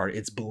the mid-card.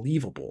 It's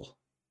believable,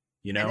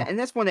 you know? And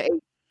that's one of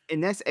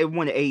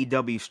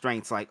AEW's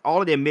strengths. Like, all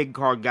of their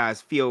mid-card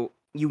guys feel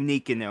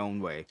unique in their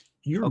own way.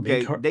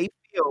 They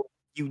feel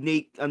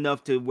unique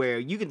enough to where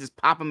you can just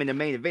pop them in the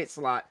main event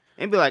slot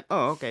and be like,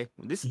 oh, okay,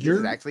 this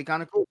is actually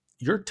kind of cool.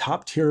 Your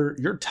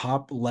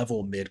top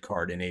level mid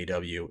card in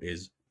AEW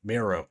is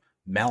Miro,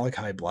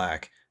 Malachi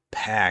Black,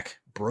 Pac,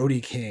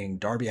 Brody King,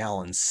 Darby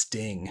Allin,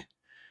 Sting,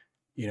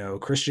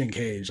 Christian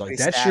Cage. Like,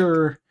 that's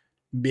your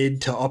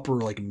mid to upper,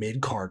 like,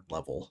 mid card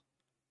level.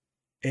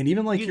 And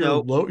even like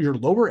your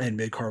lower end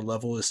mid card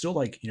level is still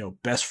like,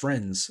 Best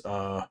Friends,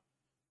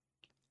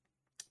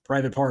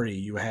 Private Party.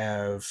 You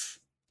have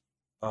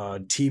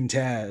Team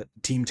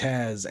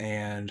Taz,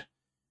 and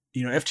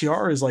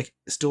FTR is like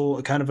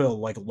still kind of a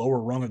like lower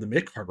rung of the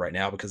mid card right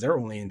now because they're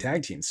only in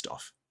tag team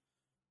stuff.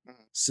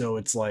 So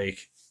it's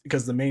like,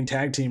 because the main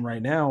tag team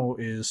right now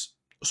is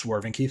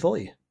Swerve and Keith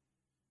Lee,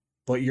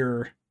 but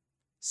your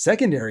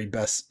secondary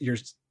best,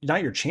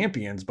 not your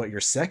champions, but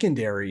your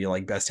secondary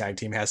like best tag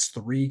team has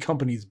 3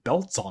 companies'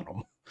 belts on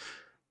them.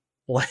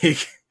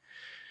 Like,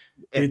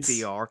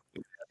 FTR.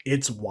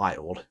 It's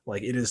wild.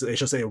 Like, it is. I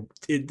should say,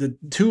 the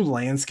 2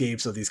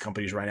 landscapes of these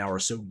companies right now are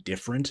so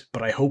different,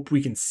 but I hope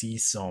we can see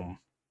some,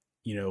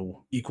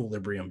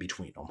 equilibrium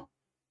between them,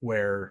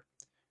 where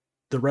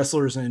the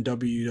wrestlers in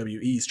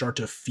WWE start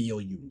to feel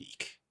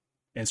unique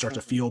and start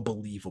to feel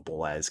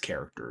believable as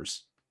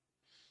characters.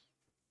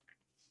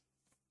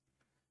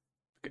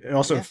 You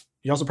also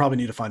probably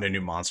need to find a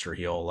new monster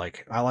heel.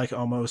 Like, I like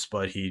Omos,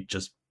 but he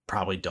just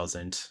probably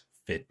doesn't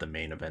fit the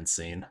main event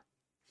scene.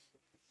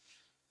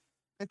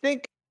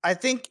 I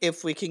think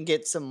if we can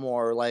get some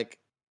more like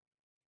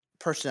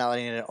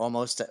personality in it,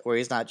 almost where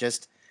he's not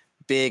just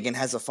big and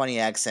has a funny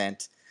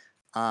accent,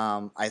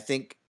 I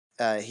think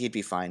he'd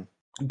be fine.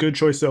 Good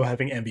choice though,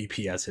 having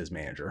MVP as his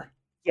manager.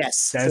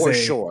 Yes, for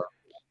sure.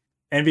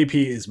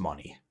 MVP is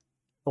money.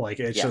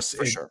 Like, it's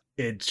sure.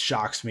 It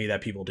shocks me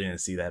that people didn't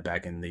see that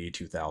back in the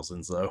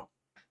 2000s though.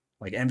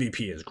 Like,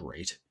 MVP is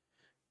great.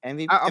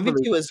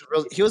 MVP was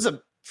he was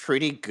a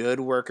pretty good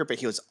worker, but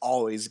he was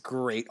always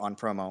great on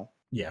promo.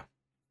 Yeah.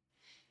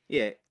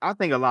 Yeah, I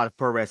think a lot of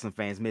pro wrestling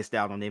fans missed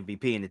out on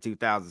MVP in the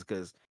 2000s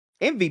because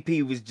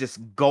MVP was just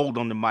gold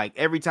on the mic.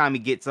 Every time he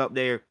gets up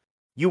there,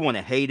 you want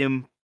to hate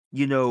him.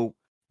 You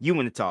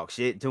want to talk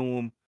shit to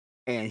him,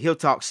 and he'll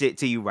talk shit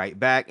to you right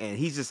back. And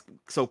he's just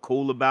so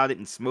cool about it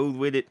and smooth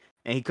with it.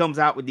 And he comes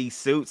out with these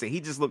suits, and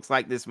he just looks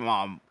like this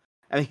mom.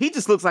 I mean, he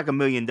just looks like $1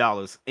 million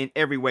in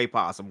every way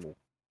possible.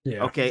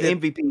 Yeah. Okay,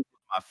 MVP is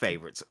my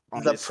favorites.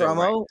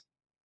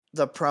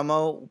 The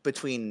promo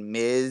between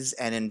Miz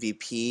and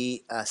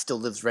MVP still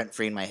lives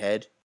rent-free in my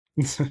head.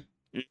 The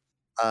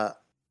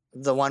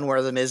one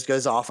where the Miz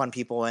goes off on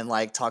people and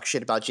like talks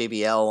shit about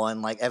JBL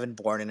and like Evan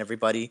Bourne and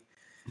everybody,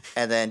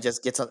 and then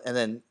just and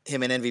then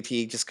him and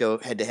MVP just go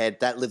head to head.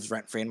 That lives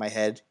rent-free in my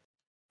head.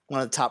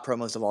 One of the top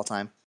promos of all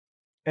time.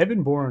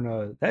 Evan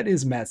Bourne, that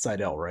is Matt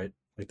Sydal, right?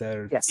 Like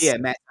that. Yes. Yeah,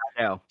 Matt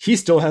Sydal. He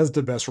still has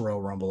the best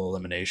Royal Rumble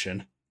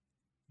elimination.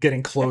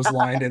 Getting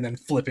clotheslined and then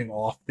flipping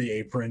off the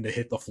apron to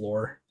hit the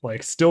floor.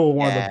 Like, still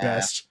one of the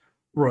best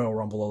Royal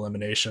Rumble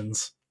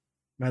eliminations.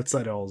 Matt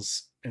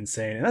Sydal's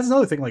insane. And that's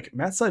another thing, like,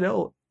 Matt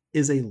Sydal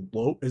is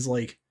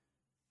like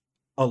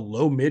a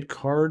low mid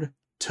card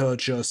to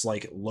just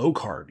like low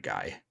card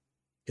guy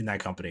in that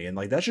company. And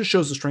like, that just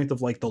shows the strength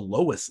of like the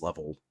lowest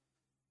level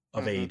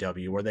of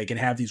AEW, where they can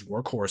have these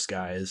workhorse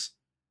guys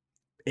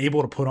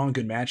able to put on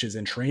good matches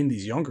and train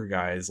these younger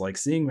guys. Like,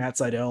 seeing Matt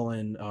Sydal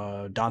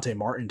and Dante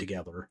Martin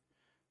together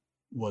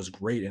was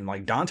great. And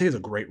like, Dante is a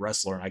great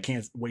wrestler, and I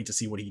can't wait to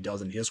see what he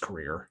does in his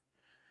career.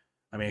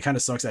 I mean, it kind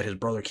of sucks that his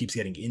brother keeps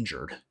getting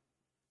injured,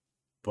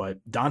 but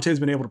Dante's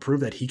been able to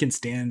prove that he can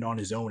stand on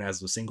his own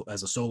as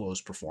a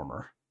solos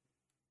performer.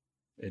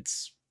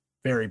 It's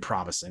very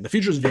promising. The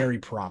future is very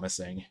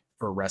promising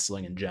for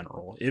wrestling in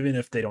general, even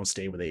if they don't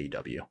stay with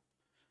AEW.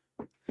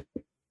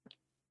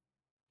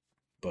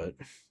 But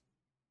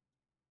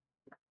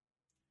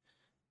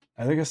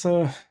I think that's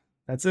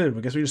it. I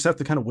guess we just have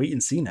to kind of wait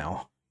and see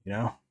now,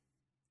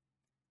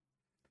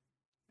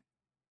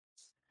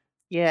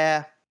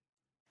 Yeah.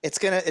 It's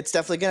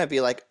definitely gonna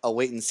be like a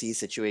wait and see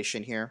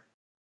situation here.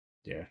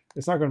 Yeah.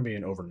 It's not gonna be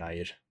an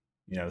overnight,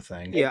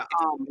 thing. Yeah.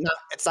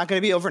 It's not gonna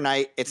be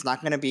overnight. It's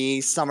not gonna be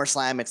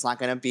SummerSlam. It's not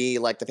gonna be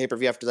like the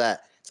pay-per-view after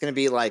that. It's gonna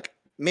be like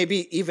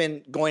maybe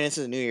even going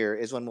into the new year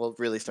is when we'll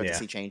really start to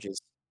see changes.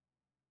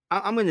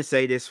 I'm gonna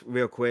say this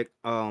real quick.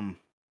 Going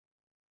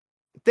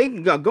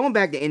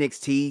back to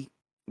NXT,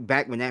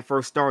 back when that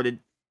first started,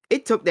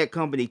 it took that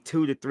company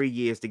 2 to 3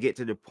 years to get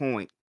to the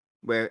point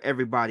where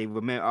everybody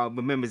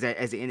remembers that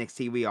as the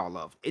NXT we all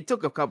love. It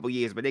took a couple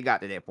years, but they got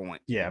to that point.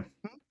 Yeah.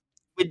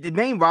 With the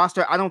main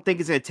roster, I don't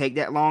think it's going to take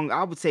that long.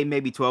 I would say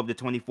maybe 12 to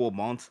 24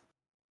 months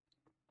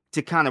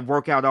to kind of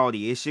work out all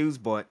the issues.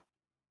 But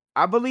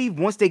I believe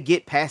once they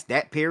get past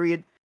that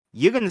period,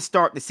 you're gonna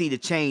start to see the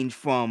change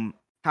from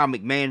how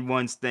McMahon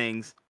runs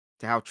things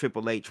to how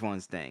Triple H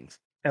runs things.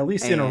 At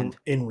least And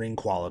in ring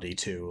quality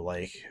too.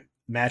 Like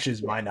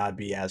matches might not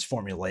be as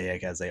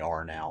formulaic as they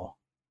are now.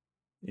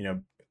 You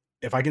know,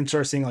 if I can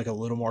start seeing like a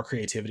little more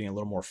creativity and a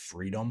little more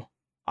freedom,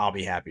 I'll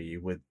be happy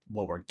with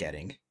what we're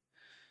getting.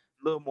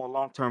 a little more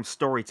long-term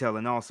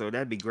storytelling also,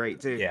 that'd be great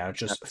too. Yeah,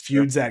 just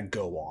feuds that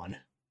go on,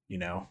 you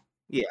know.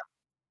 Yeah.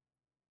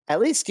 At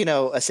least, you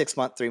know, a 6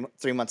 month,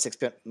 3 month, 6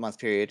 month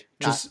period.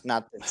 Just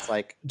not it's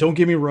like, don't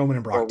give me Roman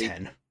and Brock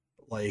 10.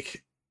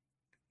 Like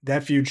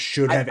that feud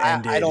should have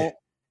ended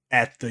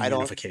at the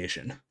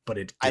unification, but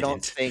it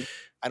didn't.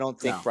 I don't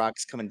think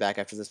Brock's coming back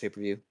after this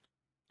pay-per-view.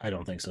 I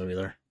don't think so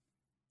either.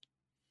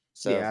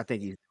 So yeah, I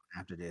think he's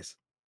after this.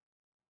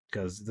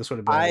 Because this would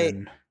have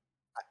been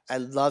I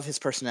love his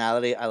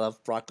personality. I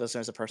love Brock Lesnar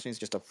as a person. He's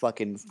just a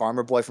fucking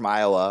farmer boy from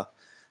Iowa.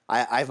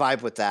 I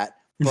vibe with that.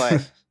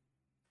 But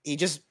he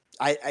just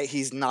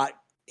he's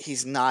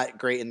not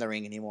great in the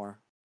ring anymore.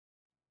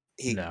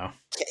 He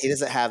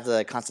doesn't have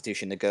the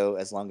constitution to go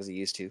as long as he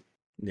used to.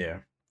 Yeah.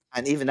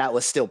 And even that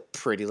was still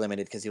pretty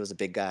limited because he was a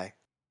big guy.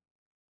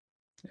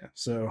 Yeah.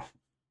 So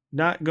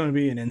not going to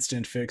be an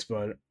instant fix,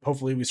 but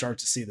hopefully we start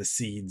to see the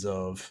seeds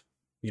of,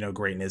 you know,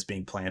 greatness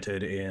being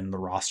planted in the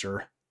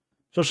roster.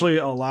 Especially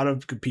a lot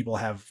of people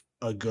have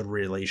a good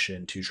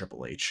relation to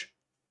Triple H.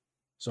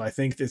 So I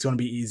think it's going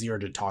to be easier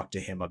to talk to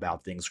him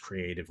about things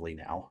creatively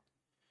now.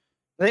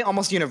 I think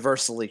almost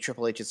universally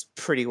Triple H is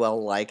pretty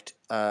well liked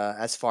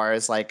as far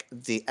as like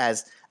the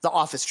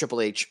office Triple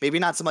H. Maybe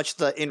not so much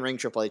the in-ring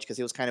Triple H because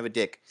he was kind of a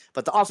dick,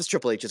 but the office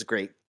Triple H is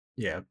great.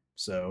 Yeah,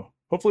 so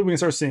hopefully we can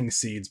start seeing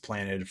seeds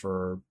planted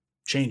for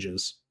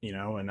changes, you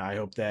know, and I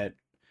hope that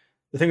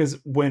the thing is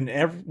when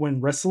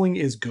wrestling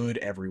is good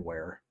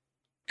everywhere,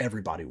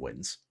 everybody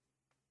wins.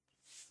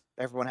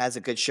 Everyone has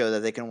a good show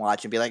that they can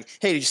watch and be like,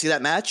 hey, did you see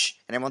that match?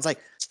 And everyone's like,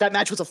 that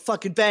match was a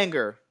fucking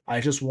banger.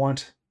 I just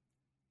want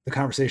the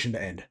conversation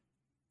to end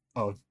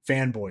of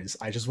fanboys.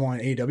 I just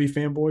want AEW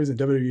fanboys and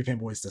WWE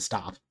fanboys to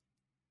stop.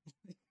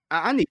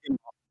 I need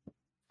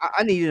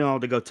them all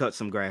to go touch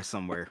some grass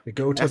somewhere.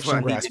 Go touch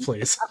some grass,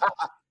 please.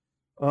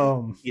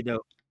 You know,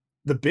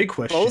 the big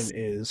question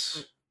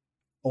is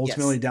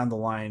ultimately down the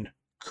line,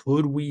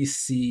 could we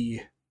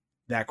see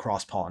that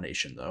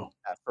cross-pollination though?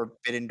 That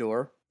forbidden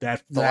door.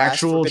 That the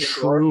actual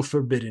true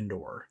forbidden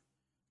door.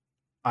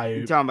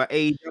 You talking about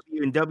AEW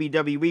and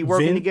WWE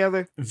working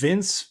together?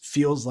 Vince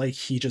feels like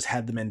he just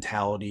had the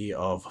mentality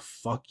of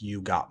fuck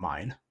you, got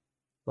mine.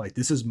 Like,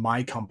 this is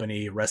my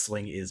company,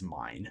 wrestling is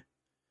mine.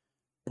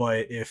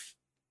 But if,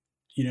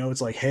 you know, it's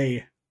like,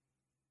 hey,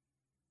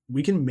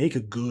 we can make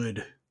a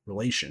good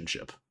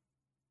relationship.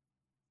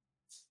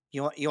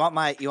 You want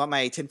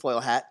my tinfoil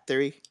hat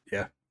theory?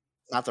 Yeah.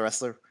 Not the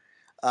wrestler.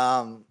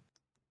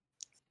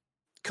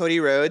 Cody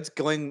Rhodes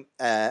going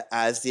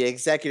as the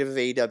executive of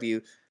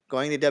AEW,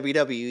 going to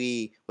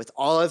WWE with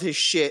all of his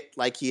shit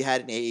like he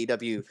had in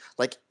AEW,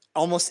 like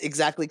almost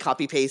exactly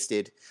copy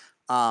pasted,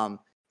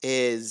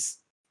 is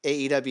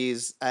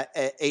AEW's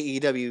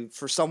AEW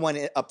for someone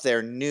up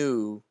there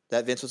knew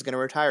that Vince was going to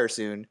retire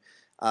soon,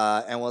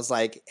 and was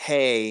like,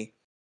 hey,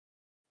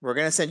 we're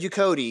going to send you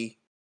Cody.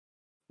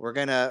 We're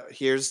gonna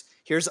here's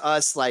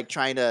us like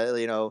trying to,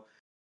 you know,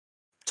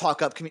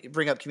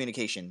 bring up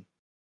communication.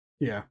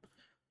 Yeah,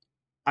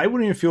 I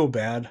wouldn't even feel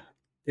bad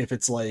if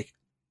it's like,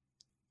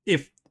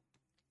 if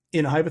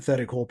in a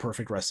hypothetical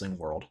perfect wrestling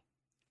world,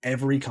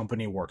 every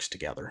company works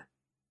together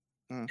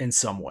in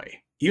some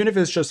way, even if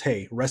it's just,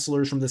 hey,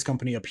 wrestlers from this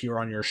company appear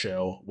on your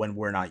show when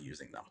we're not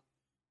using them.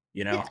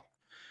 You know,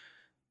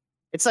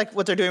 it's like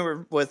what they're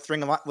doing with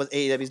Ring of Honor, what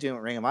AEW's doing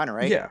with Ring of Honor,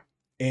 right? Yeah.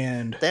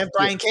 And they have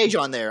Brian Cage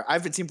on there. I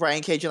haven't seen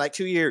Brian Cage in like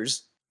 2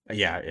 years.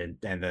 Yeah, and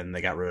then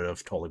they got rid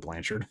of Tully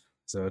Blanchard.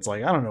 So it's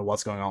like, I don't know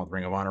what's going on with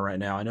Ring of Honor right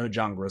now. I know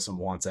John Grissom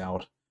wants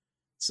out.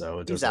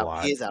 So there's a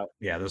lot. He's out.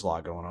 Yeah, there's a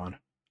lot going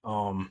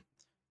on.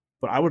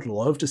 But I would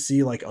love to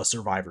see like a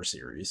Survivor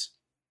Series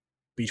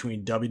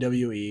between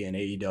WWE and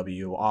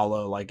AEW, a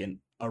la like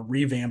a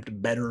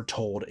revamped, better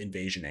told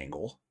Invasion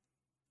angle.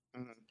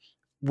 Mm-hmm.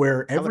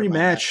 Where every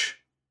match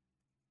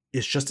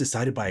is just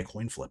decided by a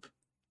coin flip.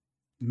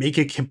 Make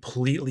it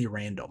completely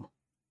random.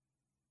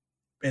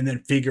 And then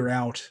figure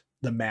out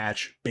the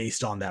match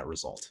based on that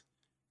result.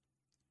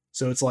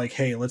 So it's like,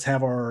 hey, let's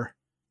have our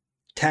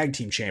tag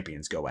team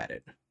champions go at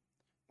it.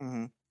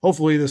 Mm-hmm.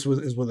 Hopefully this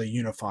is with a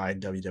unified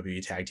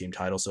WWE tag team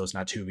title, so it's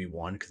not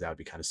 2v1, because that would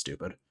be kind of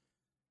stupid.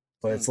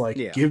 But it's like,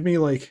 give me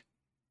like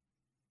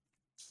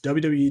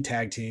WWE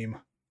tag team,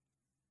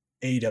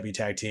 AEW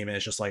tag team, and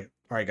it's just like,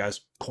 all right,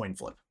 guys, coin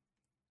flip.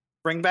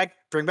 Bring back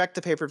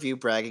the pay-per-view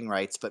bragging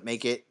rights, but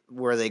make it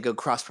where they go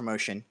cross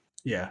promotion.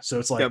 Yeah, so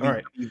it's like, all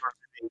right,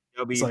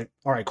 it's like,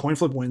 all right, coin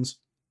flip wins.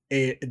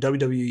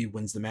 WWE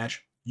wins the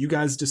match. You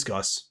guys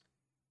discuss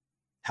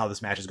how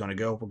this match is going to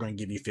go. We're going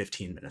to give you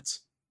 15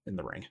 minutes in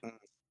the ring.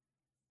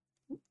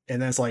 And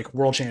then it's like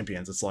world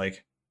champions. It's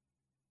like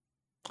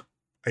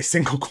a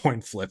single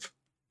coin flip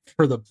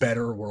for the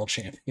better world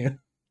champion.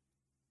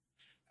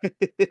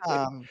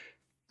 I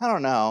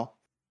don't know.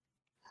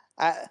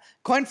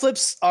 Coin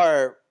flips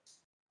are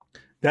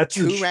That's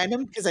too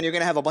random because then you're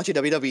gonna have a bunch of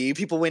WWE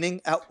people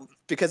winning out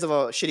because of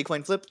a shitty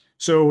coin flip.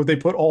 So they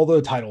put all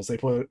the titles. They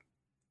put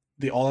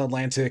the All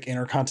Atlantic,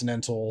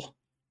 Intercontinental,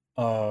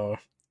 the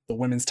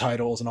women's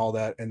titles, and all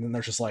that, and then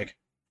they're just like,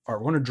 "All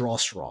right, we're gonna draw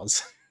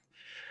straws."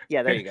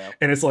 Yeah, there you go.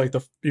 And it's like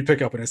you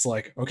pick up, and it's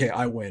like, "Okay,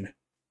 I win.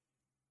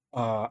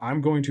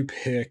 I'm going to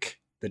pick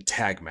the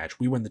tag match.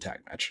 We win the tag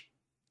match."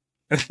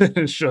 And then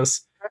it's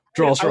just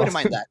draw straws. I wouldn't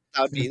mind that.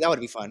 That would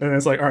be fun. And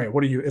it's like, all right,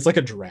 what do you? It's like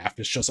a draft.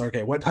 It's just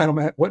okay. What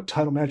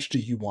title match do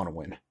you want to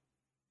win?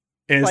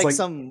 And it's like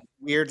some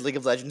weird League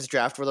of Legends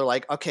draft where they're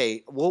like,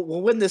 okay,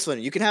 we'll win this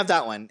one. You can have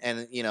that one,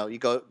 and you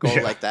go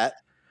like that.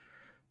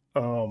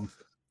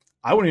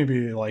 I wouldn't even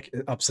be like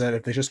upset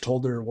if they just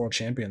told their world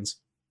champions,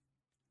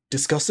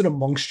 discuss it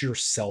amongst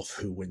yourself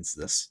who wins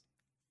this,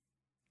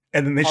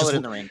 and then they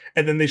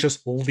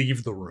just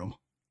leave the room.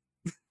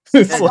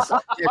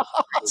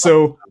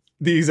 So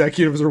the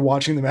executives are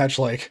watching the match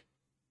like,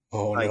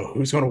 oh no,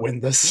 who's going to win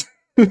this?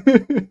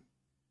 That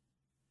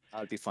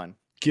would be fun.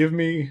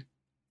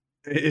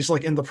 It's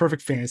like in the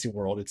perfect fantasy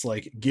world, it's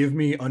like, give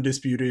me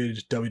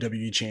undisputed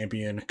WWE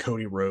champion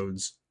Cody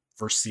Rhodes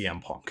versus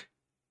CM Punk.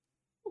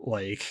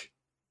 Like,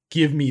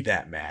 give me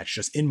that match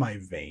just in my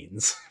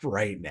veins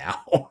right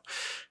now.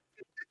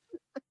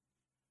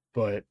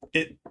 But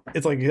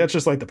it's like, that's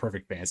just like the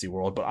perfect fantasy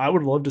world. But I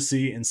would love to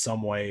see in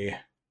some way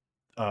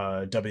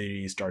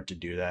WWE start to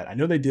do that. I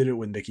know they did it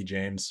with Mickie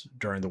James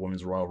during the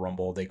Women's Royal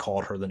Rumble. They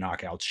called her the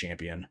Knockouts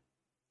champion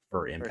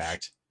for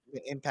Impact.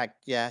 Impact,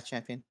 yeah,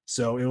 champion.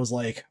 So it was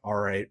like, all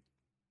right,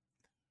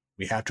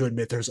 we have to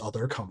admit there's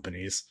other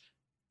companies.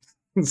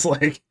 It's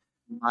like,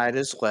 might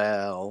as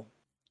well.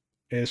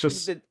 It's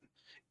just,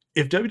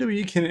 if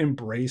WWE can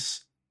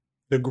embrace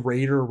the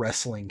greater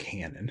wrestling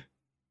canon,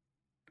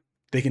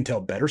 they can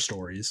tell better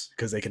stories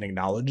because they can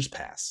acknowledge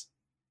past.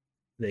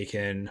 They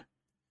can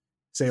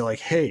say like,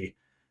 hey,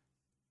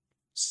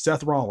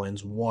 Seth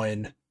Rollins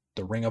won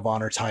the Ring of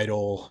Honor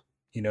title,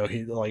 he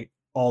like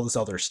all this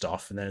other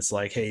stuff. And then it's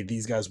like, hey,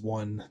 these guys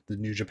won the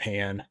New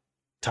Japan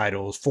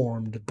titles,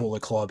 formed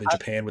Bullet Club in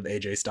Japan with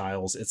AJ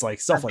Styles. It's like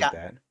stuff like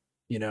that,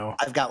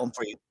 I've got one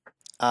for you.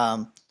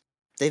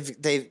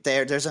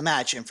 There's a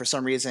match, and for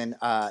some reason,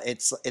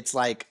 it's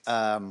like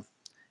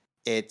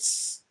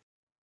it's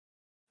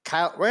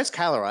Kyle. Where's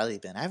Kyle O'Reilly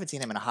been? I haven't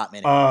seen him in a hot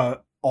minute.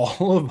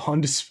 All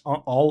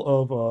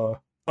of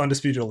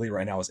Undisputed Elite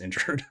right now is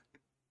injured.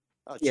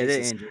 Oh, yeah, they're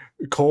injured.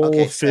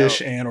 Cole,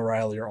 Fish, and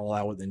O'Reilly are all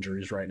out with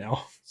injuries right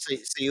now. So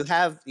you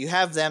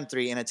have them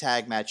three in a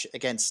tag match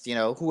against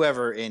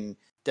whoever in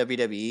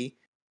WWE,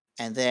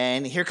 and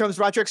then here comes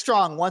Roderick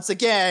Strong once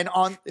again.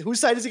 On whose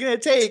side is he going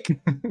to take?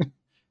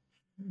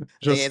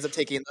 He ends up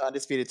taking the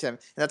Undisputed Tim, and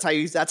that's how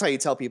you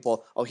tell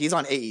people, oh, he's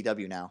on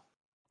AEW now.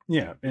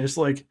 Yeah, and it's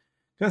like,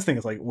 that's the thing.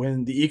 It's like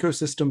when the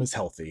ecosystem is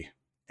healthy,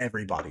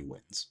 everybody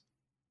wins.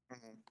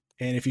 Mm-hmm.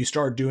 And if you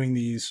start doing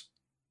these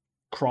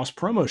cross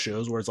promo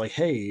shows where it's like,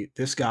 hey,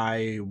 this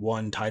guy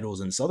won titles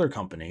in this other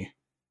company,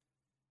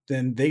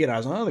 then they get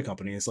eyes on another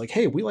company. It's like,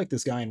 hey, we like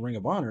this guy in Ring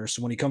of Honor.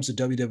 So when he comes to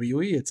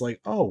WWE, it's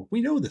like, oh,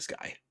 we know this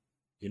guy.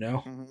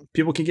 Mm-hmm.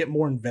 People can get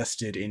more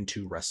invested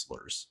into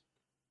wrestlers.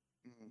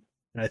 Mm-hmm.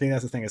 And I think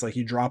that's the thing. It's like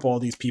you drop all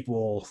these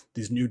people,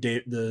 these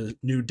the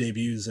new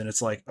debuts, and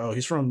it's like, oh,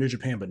 he's from New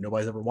Japan, but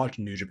nobody's ever watched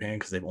New Japan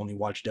because they've only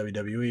watched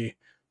WWE.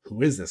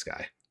 Who is this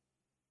guy?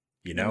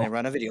 And they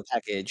run a video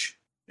package.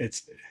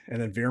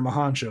 And then Veer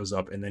Mahan shows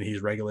up, and then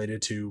he's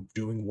regulated to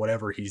doing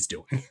whatever he's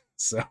doing.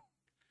 So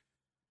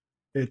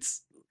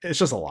it's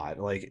just a lot.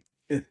 Like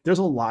there's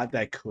a lot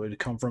that could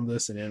come from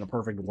this, and in a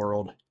perfect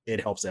world, it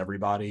helps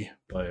everybody.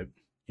 But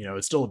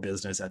it's still a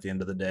business at the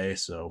end of the day,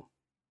 so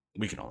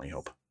we can only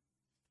hope.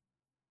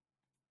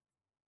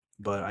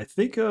 But I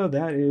think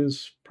that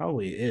is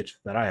probably it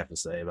that I have to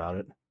say about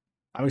it.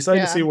 I'm excited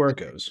to see where it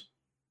goes.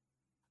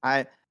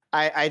 I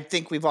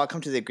think we've all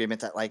come to the agreement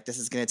that like this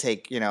is going to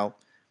take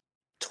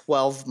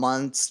 12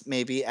 months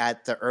maybe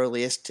at the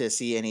earliest to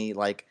see any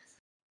like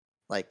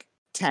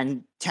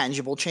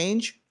tangible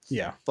change.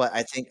 Yeah, but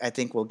I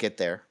think we'll get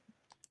there.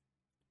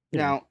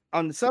 Now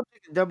on the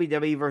subject of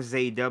WWE versus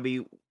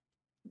AEW,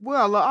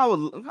 well,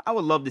 I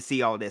would love to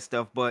see all that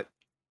stuff, but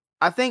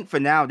I think for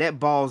now that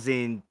ball's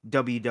in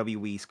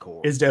WWE's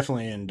core. It's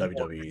definitely in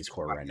WWE's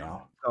core right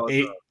now.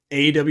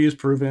 AEW is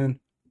proven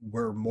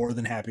we're more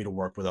than happy to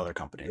work with other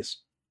companies.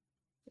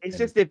 It's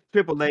just if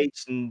Triple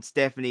H and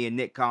Stephanie and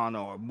Nick Khan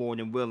are more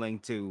than willing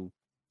to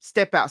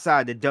step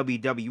outside the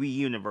WWE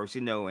universe,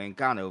 and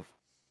kind of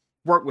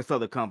work with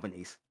other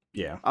companies.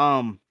 Yeah.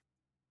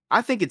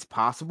 I think it's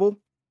possible,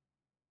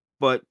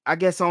 but I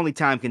guess only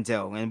time can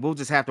tell, and we'll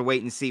just have to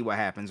wait and see what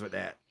happens with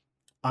that.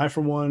 I, for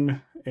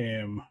one,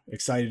 am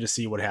excited to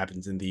see what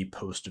happens in the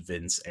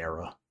post-Vince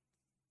era.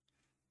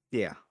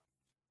 Yeah.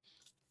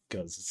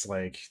 Because it's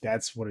like,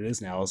 that's what it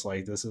is now. It's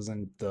like, this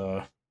isn't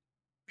the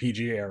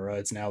PG era.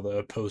 It's now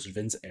the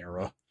post-Vince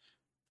era.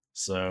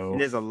 So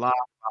there's a lot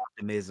of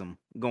optimism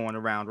going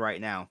around right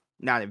now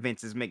that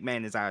Vince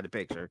McMahon is out of the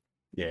picture.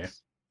 Yeah.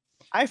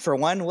 I, for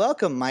one,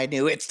 welcome my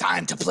new "It's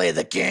time to play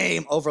the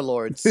game"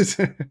 overlords. That's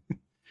the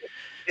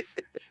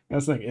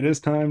thing. It is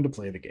time to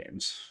play the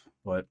games.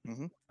 But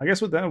I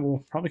guess with that,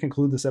 we'll probably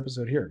conclude this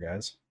episode here,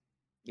 guys.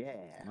 Yeah.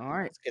 All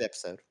right. It's a good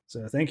episode.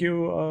 So thank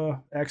you,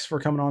 X, for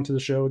coming on to the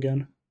show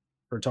again,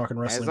 for talking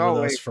wrestling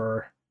with us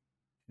for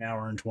an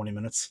hour and 20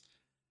 minutes.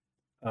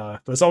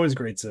 But it's always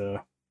great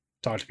to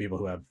talk to people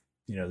who have,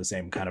 the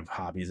same kind of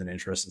hobbies and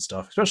interests and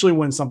stuff, especially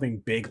when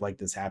something big like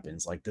this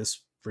happens. Like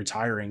this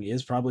retiring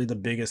is probably the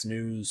biggest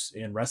news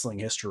in wrestling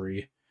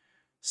history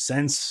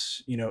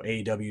since,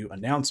 AEW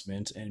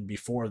announcement. And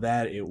before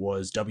that, it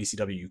was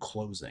WCW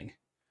closing.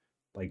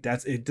 Like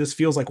it just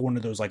feels like one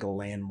of those like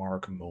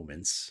landmark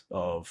moments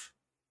of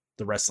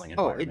the wrestling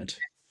environment.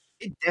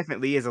 It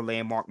definitely is a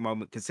landmark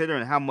moment,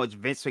 considering how much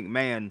Vince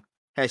McMahon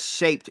has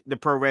shaped the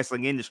pro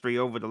wrestling industry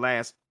over the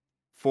last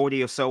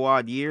 40 or so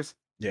odd years.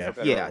 Yeah.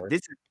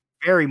 This is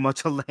very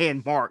much a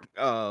landmark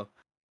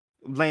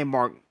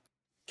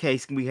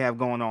case we have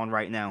going on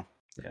right now.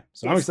 Yeah.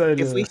 So I'm excited.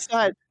 If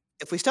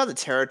we start the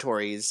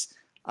territories,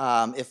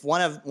 if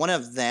one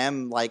of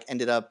them like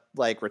ended up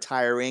like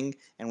retiring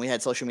and we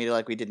had social media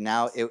like we did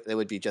now, it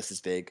would be just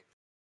as big.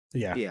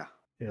 Yeah.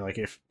 Like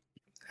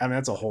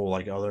that's a whole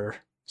like other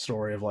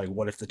story of like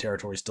what if the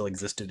territory still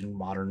existed in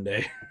modern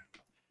day.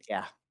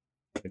 Yeah.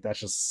 Like that's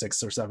just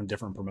 6 or 7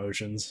 different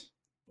promotions,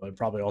 but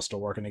probably all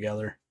still working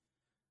together.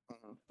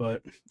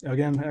 But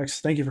again,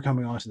 X, thank you for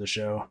coming on to the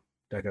show.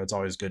 Deco, it's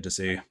always good to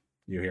see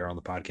you here on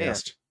the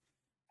podcast.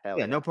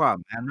 Yeah, no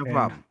problem, man. No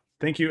problem.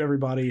 Thank you,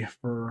 everybody,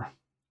 for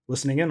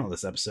listening in on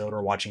this episode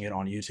or watching it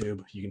on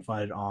YouTube. You can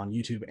find it on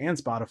YouTube and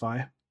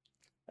Spotify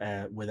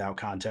without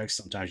context.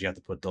 Sometimes you have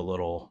to put the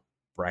little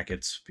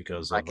brackets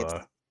because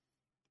of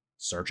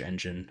search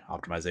engine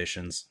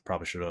optimizations.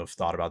 Probably should have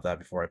thought about that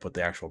before I put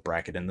the actual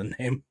bracket in the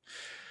name.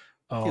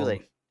 Too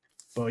late.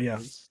 But yeah,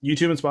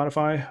 YouTube and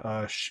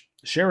Spotify.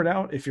 Share it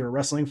out if you're a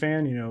wrestling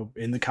fan.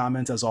 In the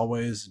comments, as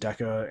always,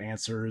 Deca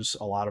answers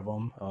a lot of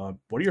them.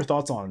 What are your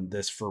thoughts on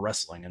this for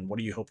wrestling, and what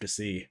do you hope to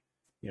see,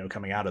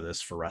 coming out of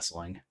this for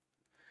wrestling?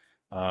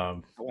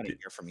 I want to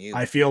hear from you.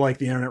 I feel like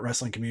the internet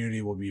wrestling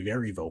community will be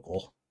very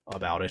vocal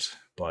about it,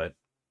 but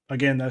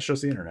again, that's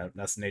just the internet.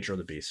 That's the nature of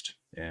the beast,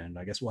 and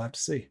I guess we'll have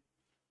to see.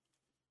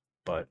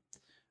 But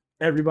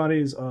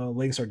everybody's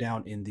links are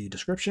down in the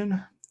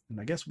description,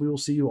 and I guess we will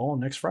see you all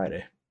next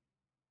Friday.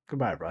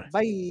 Goodbye, everybody.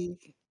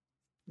 Bye.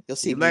 You'll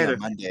see me later on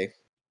Monday.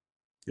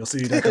 You'll see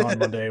Deca on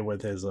Monday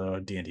with his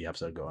D&D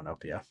episode going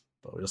up, yeah.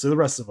 But you'll see the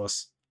rest of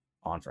us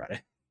on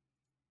Friday.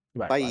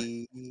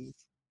 Goodbye.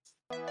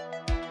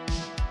 Bye.